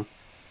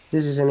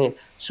 this isn't it.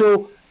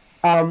 So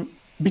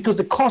because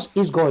the cost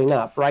is going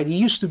up, right? It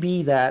used to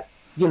be that,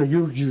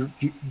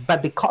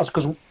 but the cost,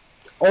 because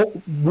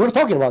we're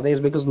talking about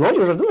this because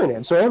lawyers are doing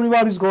it. So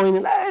everybody's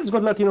going, let's go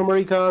to Latin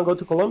America, go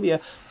to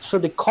Colombia. So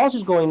the cost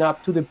is going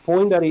up to the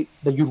point that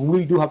you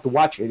really do have to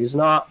watch it. It's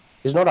not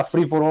a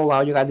free for all.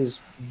 Now you got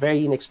this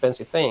very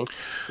inexpensive thing.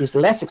 It's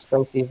less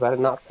expensive, but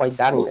not quite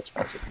that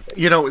inexpensive.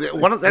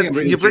 One of that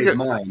you bring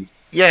it.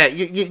 Yeah,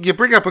 you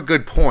bring up a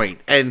good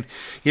point. And,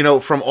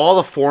 from all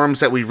the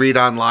forums that we read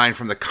online,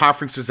 from the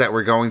conferences that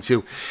we're going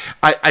to,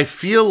 I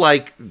feel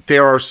like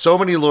there are so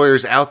many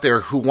lawyers out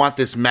there who want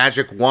this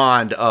magic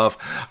wand of,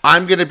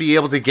 I'm going to be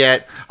able to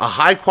get a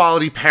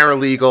high-quality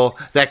paralegal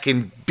that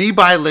can be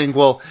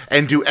bilingual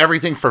and do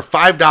everything for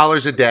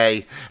 $5 a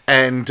day,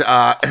 and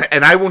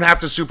I won't have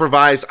to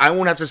supervise, I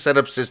won't have to set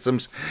up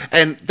systems,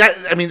 and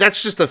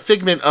that's just a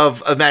figment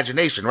of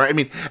imagination, right? I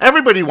mean,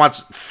 everybody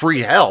wants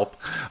free help.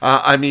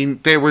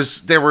 There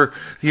were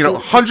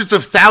hundreds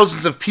of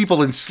thousands of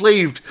people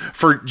enslaved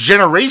for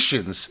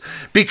generations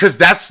because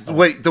that's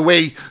the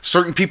way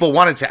certain people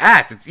wanted to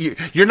act.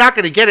 You're not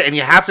going to get it, and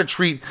you have to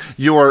treat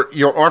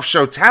your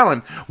off-show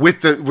talent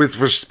with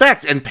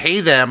respect and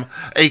pay them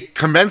a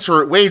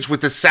commensurate wage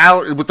with the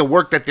salary, with the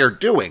work that they're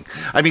doing.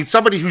 I mean,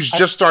 somebody who's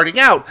just starting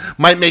out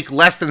might make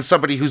less than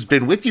somebody who's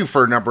been with you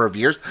for a number of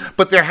years,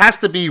 but there has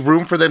to be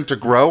room for them to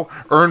grow,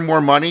 earn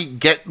more money,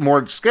 get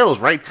more skills,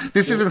 right?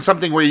 This isn't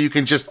something where you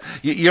can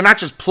you're not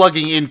just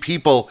plugging in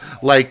people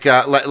like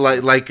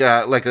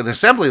an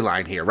assembly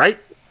line here, right?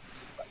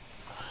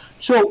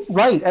 So,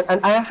 right,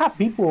 and I have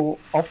people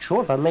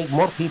offshore that make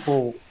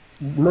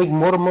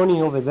more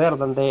money over there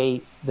than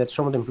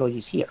some of the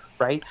employees here,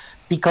 right?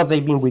 Because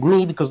they've been with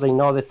me, because they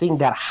know the thing,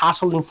 they're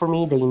hustling for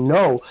me, they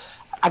know.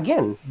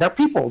 Again, they're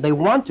people, they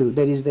want to,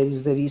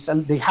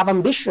 they have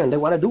ambition, they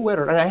want to do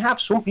better. And I have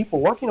some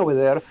people working over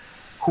there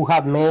who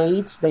have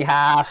maids, they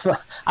have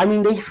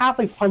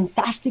a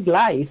fantastic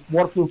life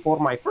working for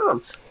my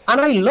firm.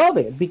 And I love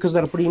it because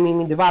they're putting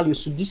in the value.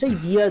 So this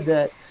idea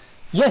that,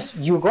 yes,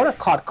 you're going to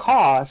cut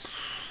costs,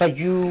 but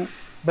you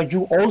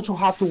also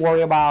have to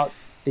worry about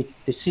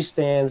the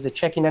systems, the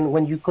checking, and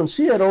when you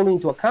consider it all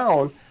into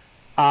account,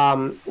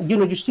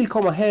 you still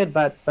come ahead,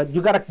 but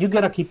you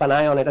gotta keep an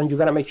eye on it, and you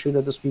gotta make sure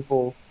that those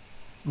people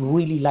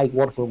really like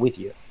working with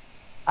you,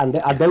 and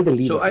they're the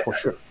leader for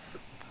sure.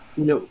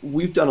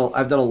 I've done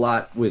a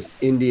lot with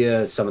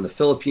India, some of the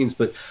Philippines,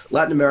 but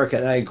Latin America,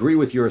 and I agree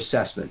with your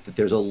assessment that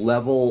there's a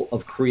level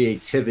of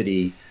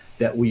creativity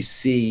that we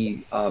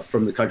see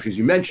from the countries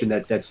you mentioned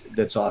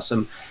that's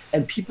awesome.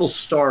 And people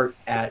start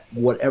at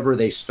whatever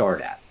they start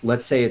at.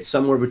 Let's say it's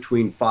somewhere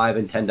between $5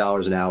 and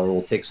 $10 an hour.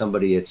 We'll take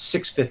somebody at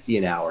 $6.50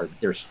 an hour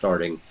that they're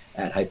starting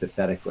at,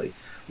 hypothetically.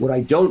 What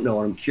I don't know,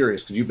 and I'm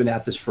curious because you've been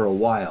at this for a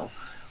while,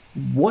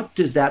 what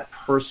does that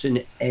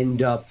person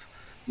end up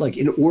like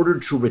in order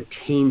to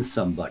retain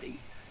somebody?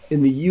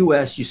 In the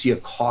US, you see a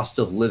cost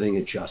of living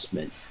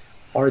adjustment.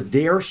 Are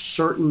there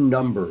certain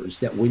numbers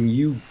that when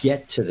you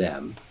get to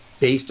them,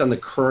 based on the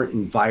current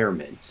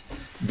environment,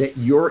 that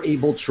you're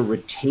able to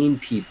retain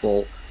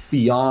people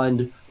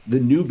beyond the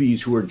newbies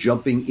who are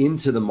jumping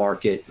into the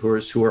market,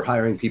 who are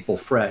hiring people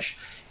fresh?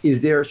 Is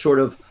there sort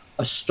of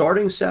a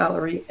starting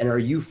salary, and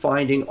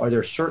are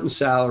there certain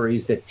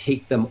salaries that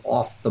take them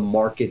off the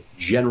market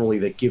generally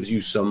that gives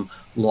you some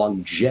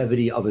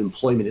longevity of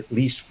employment, at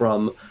least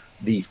from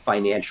the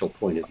financial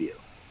point of view?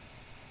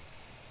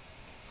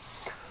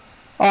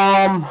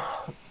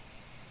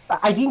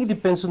 I think it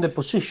depends on the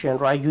position,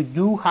 right? You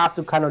do have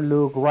to kind of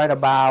look right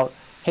about,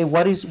 hey,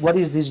 what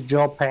is this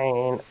job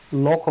paying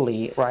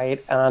locally,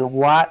 right? And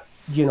what,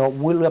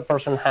 will a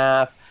person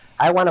have?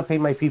 I want to pay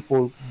my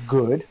people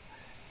good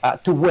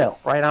to well,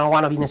 right? I don't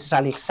want to be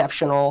necessarily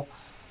exceptional,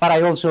 but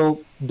I also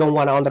don't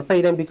want to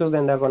underpay them because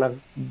then they're going to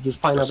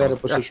just find a better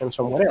position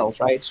somewhere else,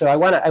 right? So I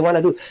want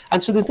to do,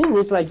 and so the thing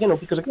is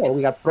because again,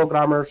 we got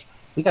programmers,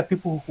 we got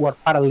people who are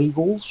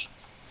paralegals,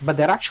 but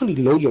they're actually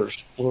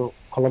lawyers in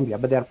Colombia,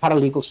 but they're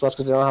paralegals to us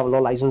because they don't have a law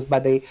license,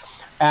 but they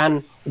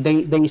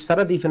start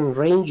at different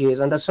ranges,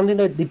 and that's something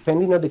that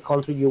depending on the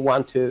country you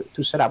want to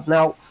set up.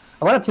 Now,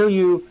 I want to tell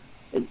you,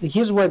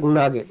 here's one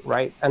nugget,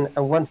 right? And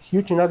one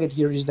huge nugget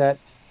here is that,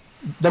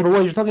 number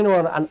one, you're talking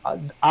about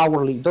an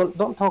hourly.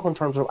 Don't talk in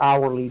terms of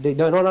hourly. They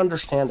don't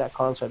understand that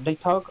concept. They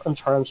talk in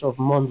terms of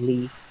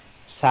monthly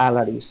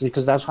salaries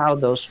because that's how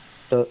those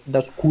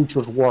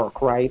cultures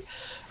work, right?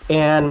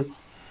 And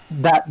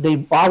that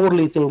the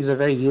hourly thing is a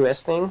very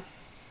U.S. thing.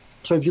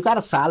 So if you got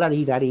a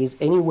salary that is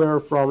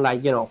anywhere from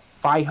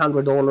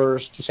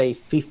 $500 to say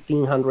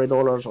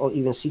 $1,500 or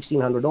even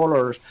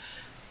 $1,600,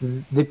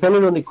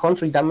 depending on the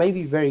country, that may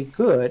be very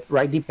good,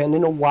 right?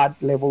 Depending on what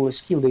level of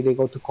skill they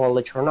go to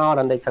college or not,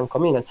 and they can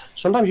come in. And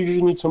sometimes you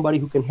just need somebody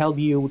who can help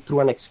you through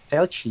an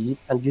Excel sheet,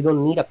 and you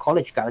don't need a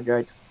college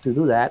graduate to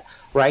do that,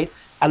 right?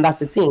 And that's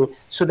the thing.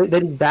 So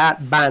there is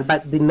that band.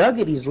 But the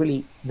nugget is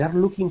really, they're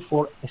looking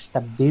for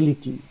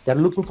stability. They're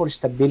looking for,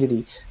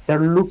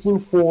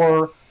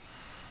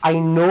 I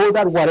know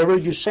that whatever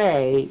you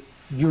say,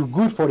 you're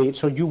good for it.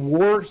 So your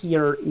word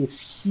here is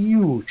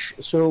huge.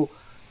 So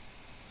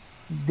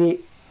they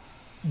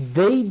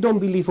don't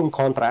believe in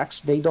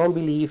contracts. They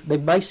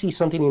might see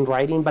something in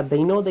writing, but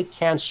they know they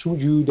can't sue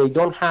you. They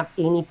don't have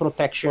any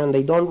protection.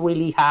 They don't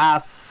really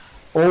have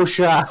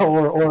OSHA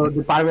or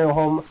Department of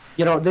Home.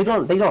 They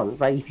don't,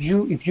 right?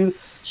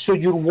 So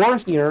your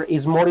word here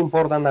is more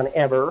important than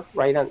ever,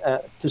 right? And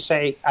to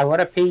say, I want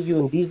to pay you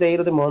in this day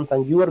of the month,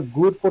 and you are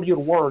good for your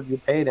word, you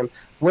pay them.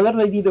 Whether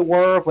they do the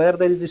work, whether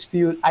there is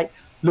dispute,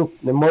 look,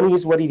 the money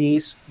is what it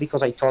is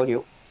because I told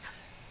you.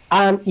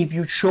 And if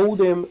you show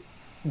them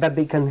that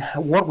they can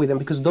work with them,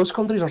 because those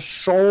countries are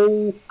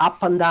so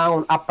up and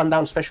down,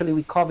 especially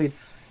with COVID,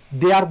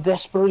 they are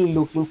desperately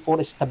looking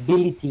for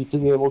stability to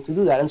be able to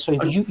do that. And so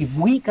if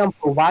we can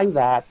provide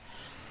that,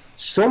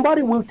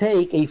 somebody will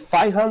take a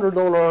 $500,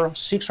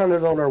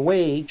 $600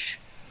 wage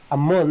a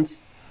month,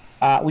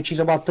 which is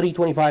about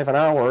 $3.25 an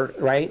hour,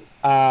 right?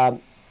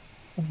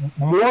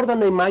 More than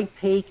they might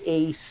take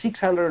a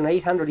 600 and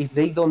 800 if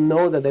they don't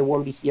know that they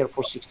won't be here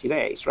for 60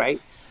 days, right?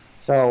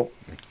 So,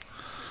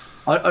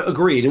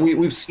 agreed, and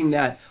we've seen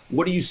that.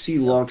 What do you see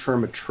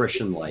long-term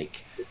attrition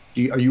like?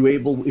 Are you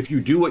able, if you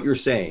do what you're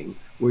saying,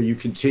 where you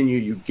continue,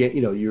 you get,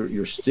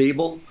 you're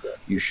stable,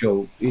 you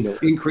show,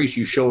 increase,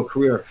 you show a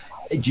career.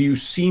 Do you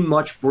see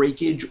much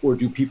breakage, or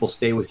do people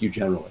stay with you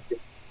generally?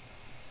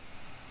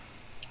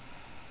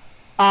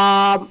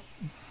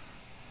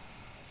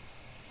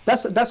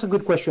 That's a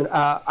good question.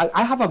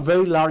 I have a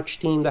very large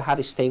team that had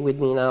to stay with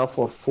me now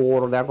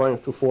they're going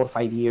to 4 or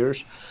 5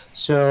 years.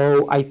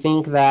 So I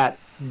think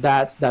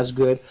that's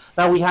good.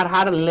 Now, we had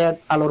to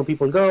let a lot of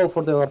people go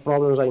for the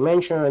problems I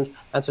mentioned,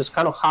 and so it's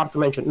kind of hard to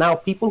mention. Now,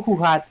 people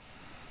who had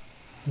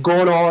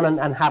gone on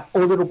and have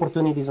other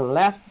opportunities and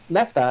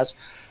left us,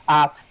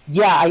 I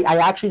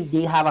actually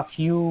did have a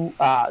few,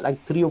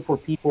 like 3 or 4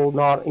 people,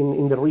 not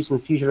in the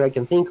recent future I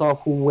can think of,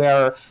 who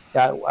were,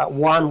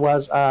 one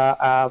was,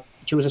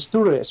 she was a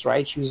stewardess,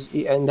 right? She was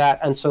in that,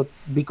 and so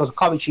because of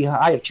COVID,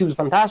 she was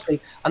fantastic.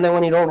 And then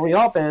when it all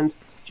reopened,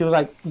 she was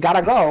like,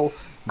 gotta go.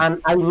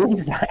 And I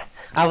missed that.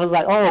 I was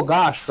like, oh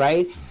gosh,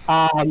 right?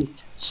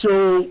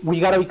 So we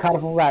gotta be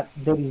careful that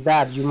there is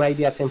that. You might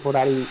be a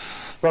temporary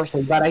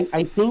person, but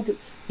I think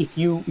if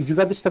you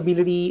got the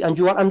stability and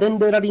then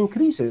there are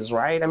increases,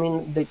 right? I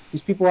mean,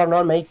 these people are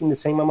not making the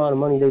same amount of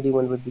money they did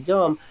when we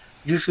began.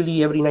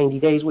 Usually every 90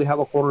 days we have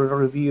a quarterly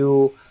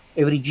review.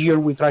 Every year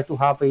we try to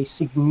have a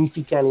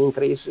significant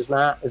increase. It's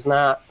not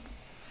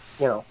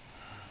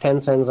 10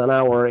 cents an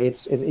hour.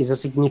 It's a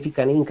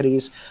significant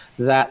increase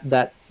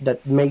that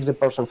makes the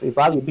person feel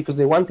valued, because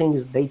the one thing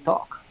is they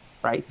talk,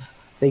 right?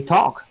 They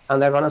talk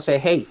and they're gonna say,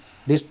 hey,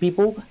 these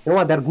people, you know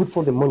what, they're good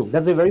for the money.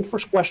 That's the very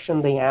first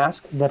question they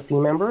ask their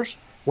team members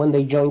when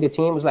they join the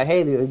team. It's like,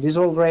 hey, this is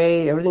all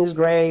great, everything is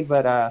great,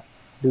 but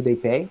do they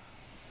pay?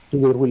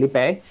 Do they really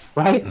pay,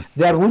 right?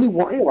 They're really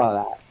worried about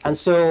that. And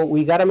so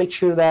we got to make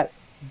sure that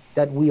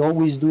we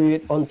always do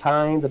it on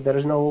time, that there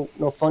is no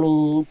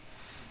funny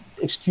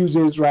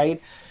excuses,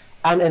 right?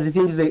 And the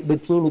thing is the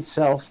team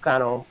itself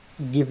kind of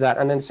give that.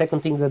 And then the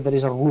second thing, that there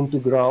is a room to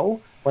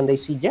grow. When they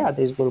see,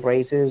 there's been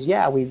raises,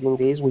 we've done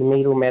this, we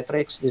made our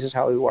metrics, this is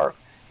how it works.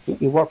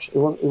 It works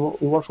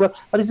well.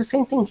 But it's the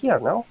same thing here,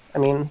 no? I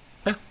mean,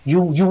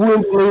 you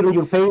wouldn't be late on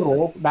your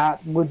payroll.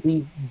 That would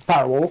be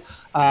terrible.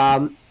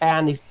 And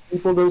if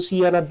people don't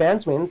see an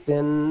advancement,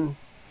 then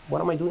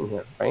what am I doing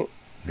here, right?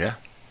 Yeah.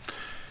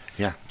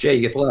 Yeah. Jay,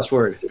 you get the last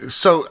word.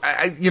 So,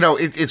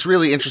 it's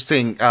really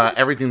interesting,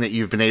 everything that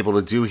you've been able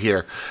to do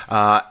here.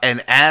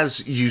 And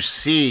as you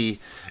see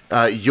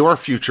your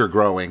future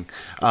growing,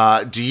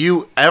 do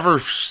you ever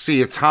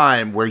see a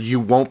time where you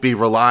won't be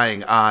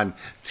relying on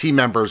team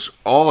members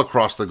all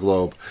across the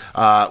globe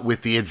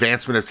with the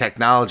advancement of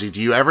technology?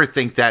 Do you ever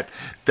think that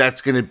that's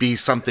going to be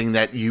something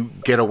that you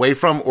get away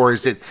from, or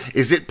is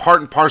it part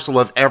and parcel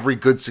of every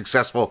good,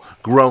 successful,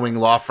 growing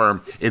law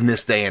firm in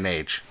this day and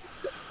age?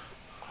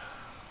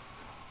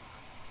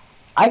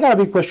 I got a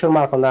big question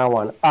mark on that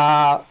one.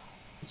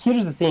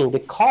 Here's the thing. The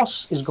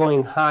cost is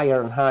going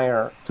higher and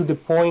higher to the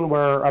point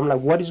where I'm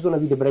like, what is going to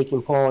be the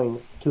breaking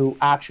point to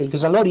actually,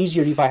 because it's a lot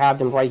easier if I have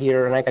them right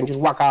here and I can just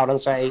walk out and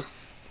say,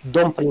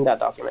 don't print that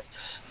document.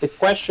 The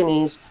question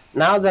is,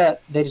 now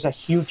that there is a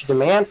huge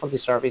demand for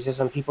these services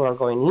and people are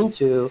going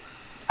into,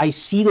 I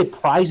see the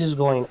prices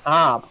going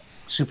up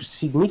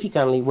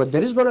significantly, where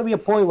there is going to be a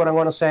point where I'm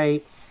going to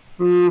say,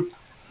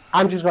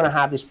 I'm just going to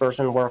have this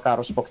person work out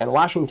of Spokane,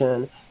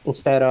 Washington,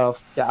 instead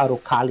of out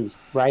of Cali,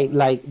 right?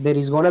 Like, there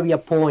is going to be a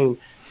point.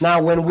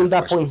 Now, when will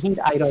that point hit?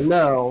 I don't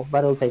know, but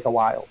it'll take a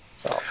while.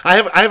 So. I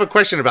have a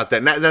question about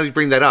that. Now you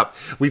bring that up,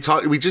 we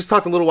just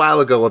talked a little while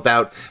ago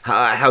about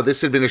how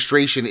this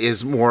administration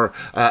is more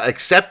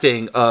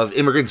accepting of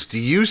immigrants. Do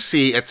you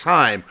see a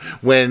time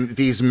when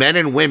these men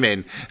and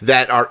women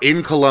that are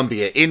in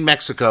Colombia, in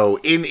Mexico,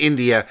 in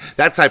India,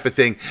 that type of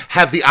thing,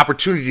 have the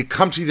opportunity to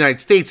come to the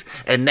United States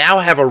and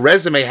now have a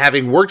resume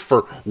having worked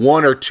for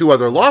 1 or 2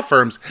 other law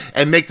firms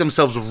and make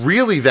themselves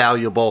really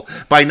valuable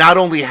by not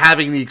only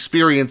having the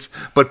experience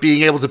but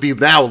being able to be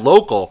now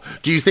local?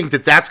 Do you think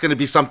that that's going to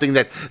be something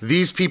that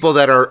these people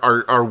that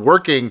are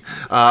working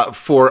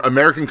for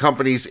American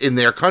companies in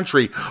their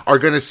country are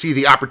going to see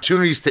the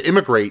opportunities to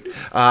immigrate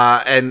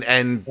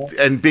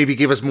and maybe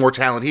give us more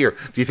talent here?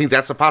 Do you think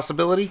that's a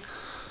possibility?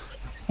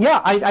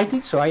 Yeah, I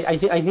think so. I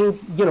think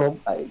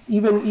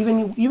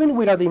even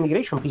without the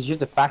immigration piece, just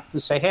the fact to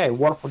say, hey, I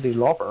work for this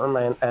law firm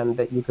and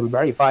that you can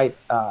verify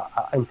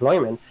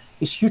employment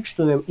is huge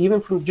to them,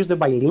 even from just the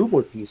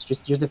bilingual piece.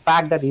 Just the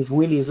fact that it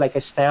really is like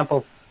a stamp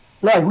of,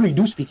 no, I really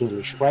do speak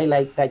English, right?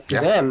 Like that to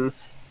them,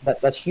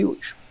 that's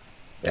huge.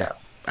 Yeah.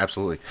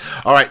 Absolutely.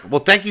 All right. Well,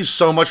 thank you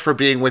so much for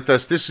being with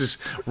us. This is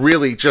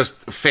really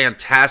just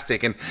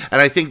fantastic. And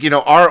I think,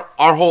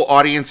 our whole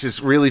audience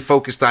is really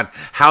focused on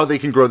how they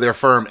can grow their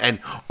firm. And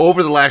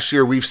over the last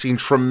year, we've seen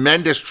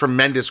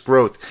tremendous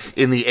growth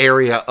in the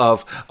area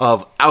of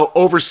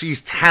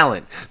overseas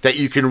talent that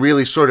you can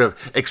really sort of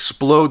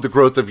explode the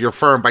growth of your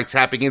firm by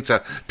tapping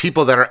into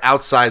people that are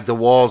outside the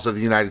walls of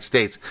the United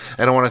States.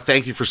 And I want to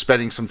thank you for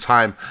spending some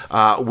time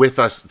with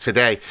us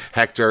today,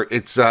 Hector.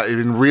 It's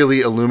been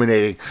really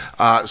illuminating.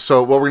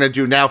 So what we're going to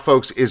do now,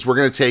 folks, is we're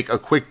going to take a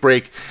quick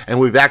break, and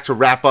we'll be back to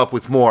wrap up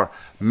with more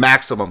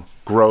Maximum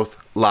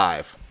Growth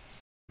Live.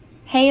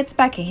 Hey, it's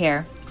Becca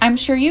here. I'm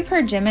sure you've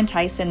heard Jim and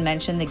Tyson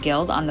mention the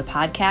Guild on the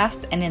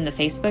podcast and in the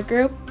Facebook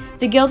group.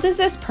 The Guild is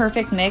this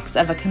perfect mix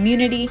of a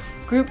community,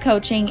 group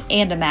coaching,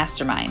 and a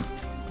mastermind.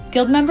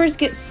 Guild members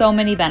get so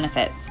many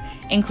benefits,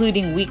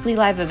 including weekly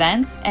live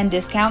events and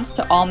discounts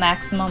to all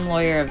Maximum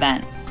Lawyer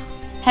events.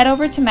 Head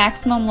over to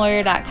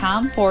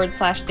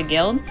MaximumLawyer.com/the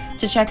Guild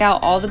to check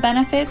out all the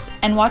benefits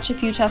and watch a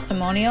few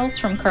testimonials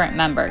from current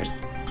members.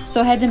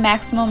 So head to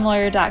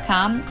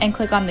MaximumLawyer.com and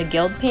click on the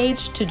Guild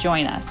page to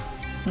join us.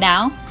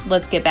 Now,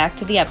 let's get back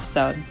to the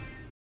episode.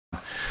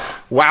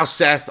 Wow,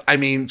 Seth. I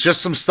mean,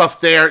 just some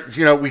stuff there.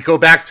 We go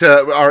back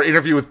to our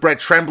interview with Brett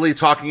Tremblay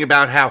talking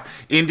about how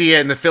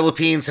India and the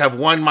Philippines have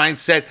one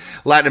mindset.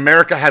 Latin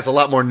America has a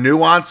lot more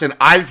nuance. And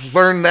I've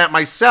learned that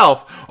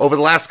myself over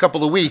the last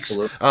couple of weeks,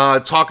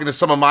 talking to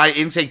some of my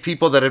intake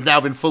people that have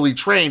now been fully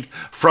trained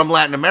from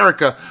Latin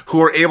America,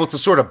 who are able to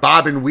sort of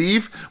bob and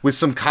weave with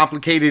some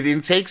complicated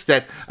intakes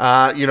that,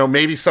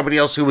 maybe somebody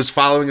else who was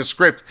following a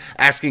script,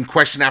 asking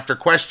question after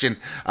question,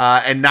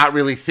 and not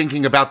really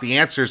thinking about the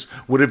answers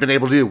would have been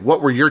able to do.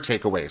 What were your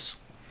takeaways?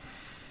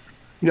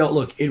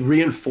 Look, it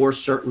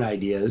reinforced certain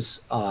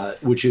ideas,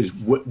 which is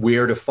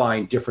where to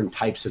find different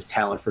types of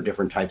talent for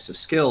different types of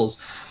skills.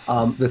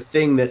 The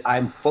thing that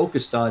I'm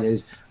focused on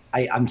is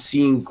I'm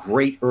seeing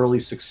great early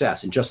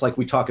success. And just like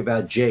we talk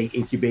about Jay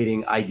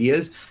incubating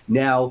ideas,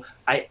 now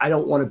I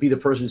don't want to be the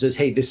person who says,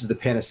 hey, this is the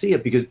panacea,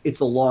 because it's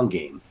a long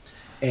game.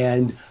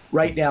 And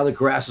right now the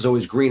grass is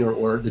always greener,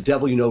 or the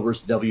devil you know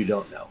versus the devil you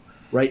don't know.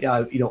 Right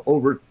now,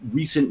 over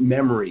recent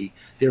memory,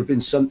 there have been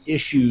some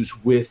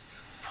issues with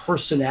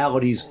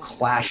personalities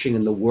clashing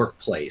in the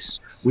workplace.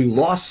 We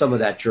lost some of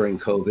that during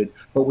COVID,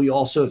 but we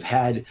also have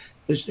had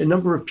a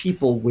number of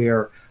people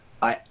where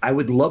I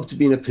would love to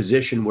be in a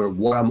position where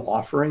what I'm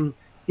offering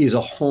is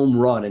a home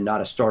run and not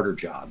a starter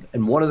job.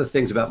 And one of the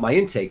things about my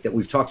intake that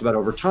we've talked about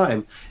over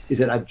time is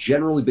that I've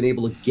generally been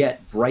able to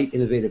get bright,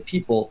 innovative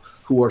people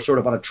who are sort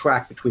of on a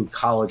track between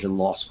college and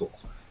law school.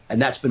 And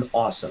that's been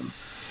awesome.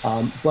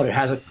 But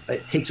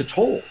it takes a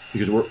toll,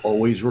 because we're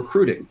always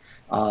recruiting,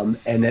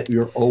 and that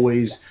you're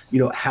always,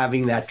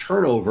 having that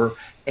turnover,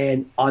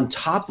 and on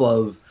top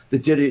of the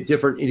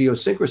different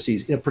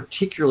idiosyncrasies in a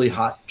particularly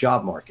hot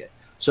job market.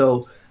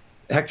 So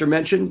Hector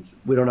mentioned,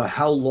 we don't know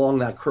how long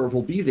that curve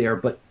will be there,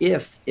 but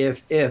if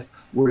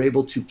we're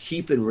able to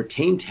keep and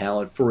retain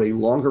talent for a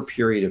longer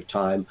period of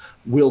time,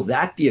 will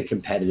that be a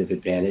competitive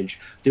advantage?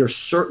 There's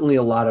certainly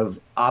a lot of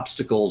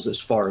obstacles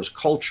as far as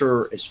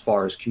culture, as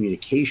far as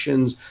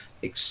communications,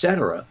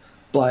 etc.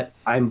 But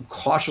I'm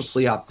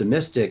cautiously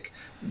optimistic.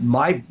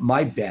 My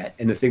bet,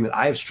 and the thing that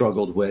I have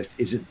struggled with,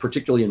 is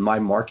particularly in my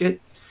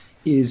market,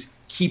 is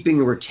keeping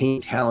and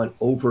retaining talent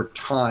over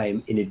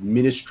time in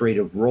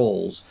administrative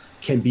roles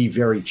can be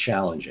very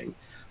challenging.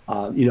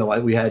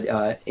 We had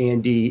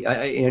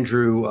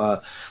Andrew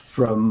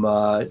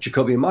from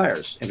Jacoby &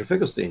 Myers, Andrew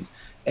Finkelstein,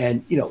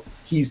 and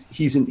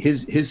he's in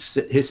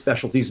his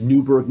specialty is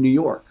Newburgh, New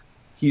York.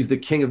 He's the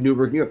king of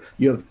Newburgh, New York.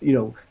 You have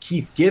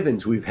Keith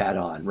Givens, we've had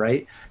on,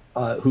 right,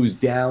 who's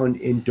down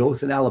in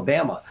Dothan,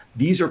 Alabama.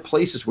 These are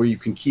places where you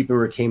can keep and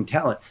retain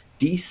talent.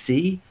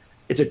 DC,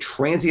 it's a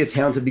transient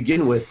town to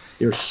begin with.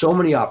 There's so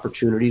many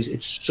opportunities.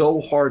 It's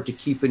so hard to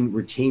keep and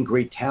retain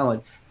great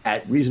talent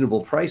at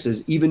reasonable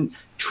prices. Even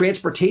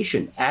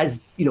transportation,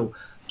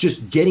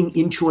 just getting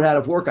into and out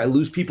of work. I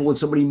lose people when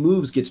somebody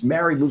gets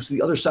married, moves to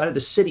the other side of the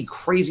city,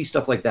 crazy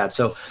stuff like that.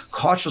 So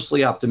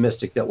cautiously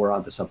optimistic that we're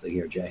onto something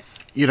here, Jay.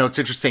 It's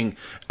interesting,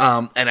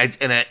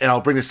 and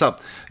I'll bring this up.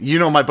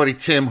 My buddy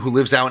Tim, who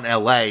lives out in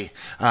L.A.,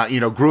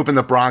 grew up in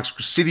the Bronx,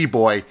 city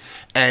boy,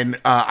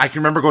 and I can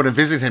remember going to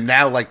visit him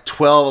now like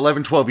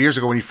 12 years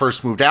ago when he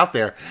first moved out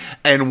there.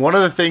 And one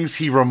of the things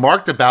he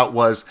remarked about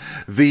was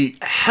the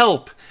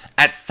help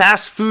at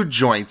fast food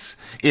joints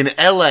in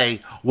LA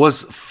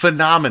was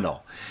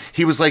phenomenal.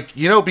 He was like,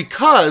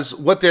 because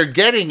what they're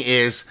getting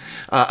is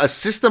a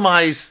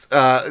systemized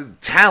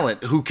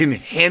talent who can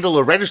handle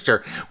a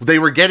register. They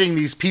were getting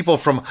these people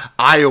from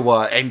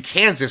Iowa and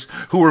Kansas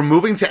who were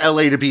moving to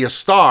LA to be a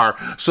star.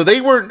 So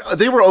they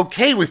were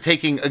okay with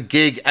taking a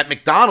gig at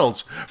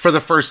McDonald's for the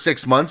first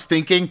 6 months,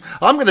 thinking,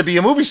 I'm going to be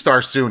a movie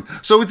star soon.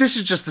 So this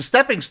is just a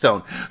stepping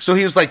stone. So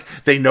he was like,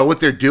 they know what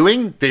they're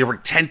doing. They're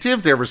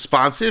attentive. They're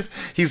responsive.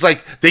 He's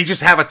like, they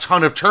just have a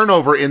ton of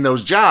turnover in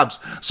those jobs.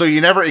 So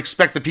you never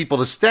expect the people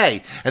to stay.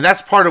 day. And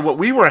that's part of what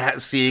we were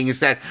seeing, is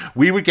that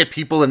we would get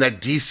people in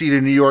that DC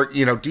to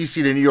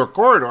New York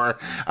corridor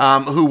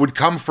who would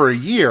come for a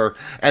year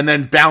and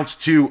then bounce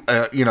to,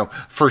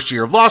 first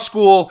year of law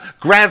school,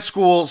 grad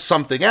school,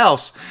 something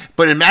else.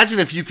 But imagine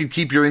if you could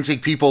keep your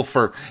intake people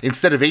for,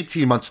 instead of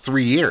 18 months,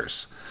 3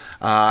 years.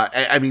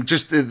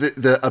 Just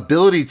the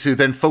ability to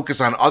then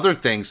focus on other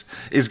things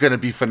is going to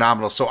be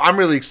phenomenal. So I'm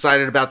really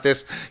excited about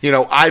this.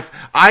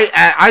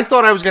 I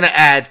thought I was going to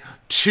add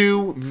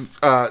 2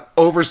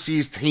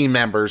 overseas team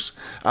members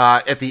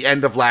at the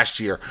end of last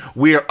year.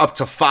 We are up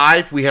to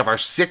 5. We have our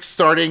 6th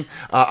starting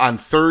on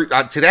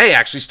today.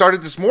 Actually,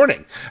 started this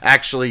morning.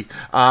 Actually,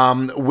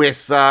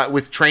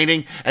 with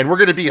training, and we're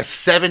going to be a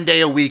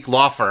 7-day-a-week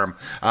law firm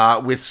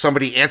with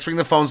somebody answering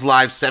the phones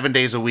live 7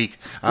 days a week.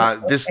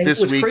 This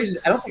week. Crazy,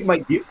 I don't think it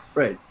might be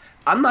right.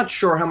 I'm not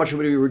sure how much of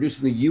it we reduce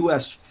in the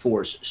U.S.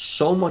 force.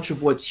 So much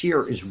of what's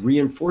here is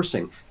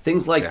reinforcing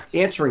things like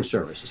answering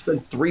service.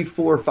 Spend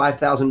 $3,000, $4,000,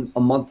 $5,000 a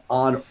month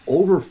on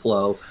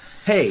overflow.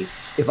 Hey,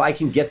 if I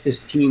can get this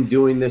team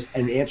doing this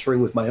and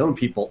answering with my own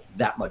people,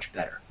 that much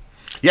better.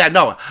 Yeah,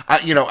 no,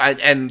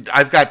 and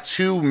I've got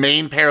 2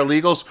 main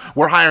paralegals.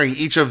 We're hiring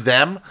each of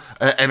them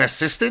an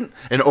assistant,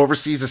 an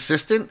overseas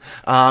assistant,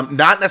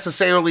 not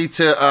necessarily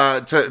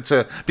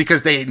to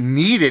because they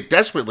need it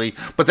desperately,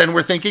 but then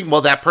we're thinking,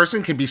 well, that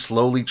person can be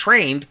slowly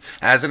trained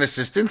as an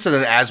assistant, so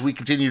then as we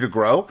continue to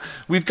grow,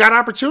 we've got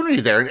opportunity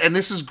there, and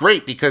this is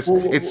great because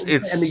it's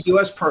and the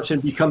U.S.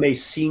 person become a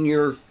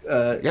senior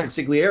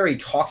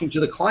consigliere, talking to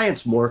the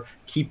clients more,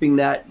 keeping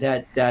that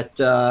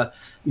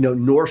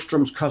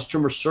Nordstrom's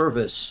customer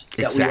service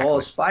that we all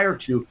aspire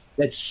to.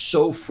 That's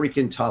so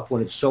freaking tough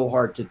when it's so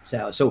hard to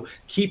tell. So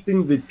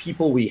keeping the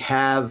people we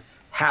have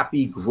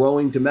happy,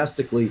 growing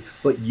domestically,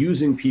 but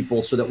using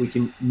people so that we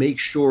can make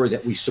sure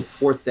that we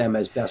support them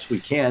as best we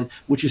can,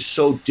 which is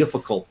so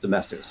difficult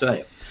domestically. So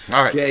anyway.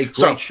 All right. Jay,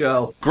 great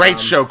show. Great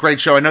show.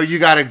 I know you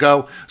got to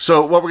go.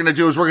 So what we're going to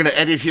do is we're going to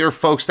end it here,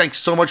 folks. Thanks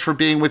so much for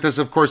being with us.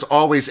 Of course,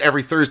 always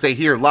every Thursday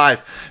here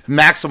live,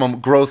 Maximum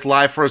Growth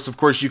Live for us. Of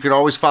course, you can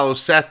always follow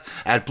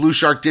Seth at Blue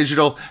Shark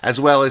Digital, as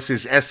well as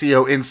his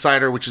SEO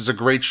Insider, which is a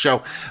great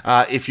show.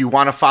 If you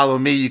want to follow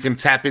me, you can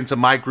tap into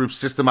my group,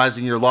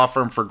 Systemizing Your Law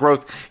Firm for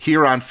Growth,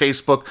 here on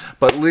Facebook.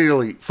 But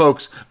literally,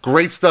 folks,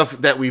 great stuff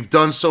that we've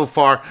done so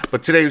far.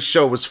 But today's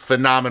show was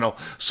phenomenal.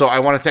 So I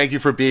want to thank you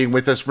for being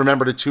with us.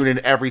 Remember to tune in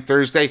every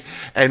Thursday,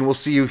 and we'll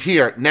see you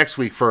here next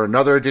week for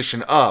another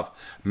edition of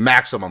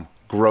Maximum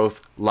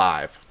Growth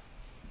Live.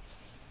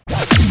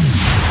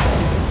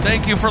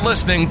 Thank you for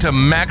listening to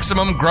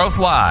Maximum Growth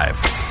Live.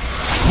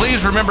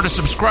 Please remember to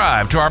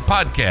subscribe to our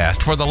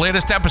podcast for the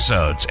latest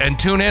episodes and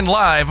tune in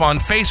live on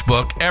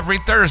Facebook every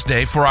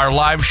Thursday for our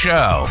live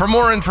show. For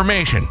more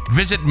information,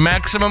 visit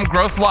Maximum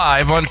Growth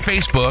Live on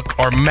Facebook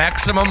or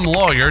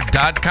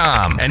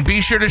MaximumLawyer.com, and be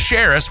sure to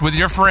share us with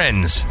your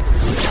friends.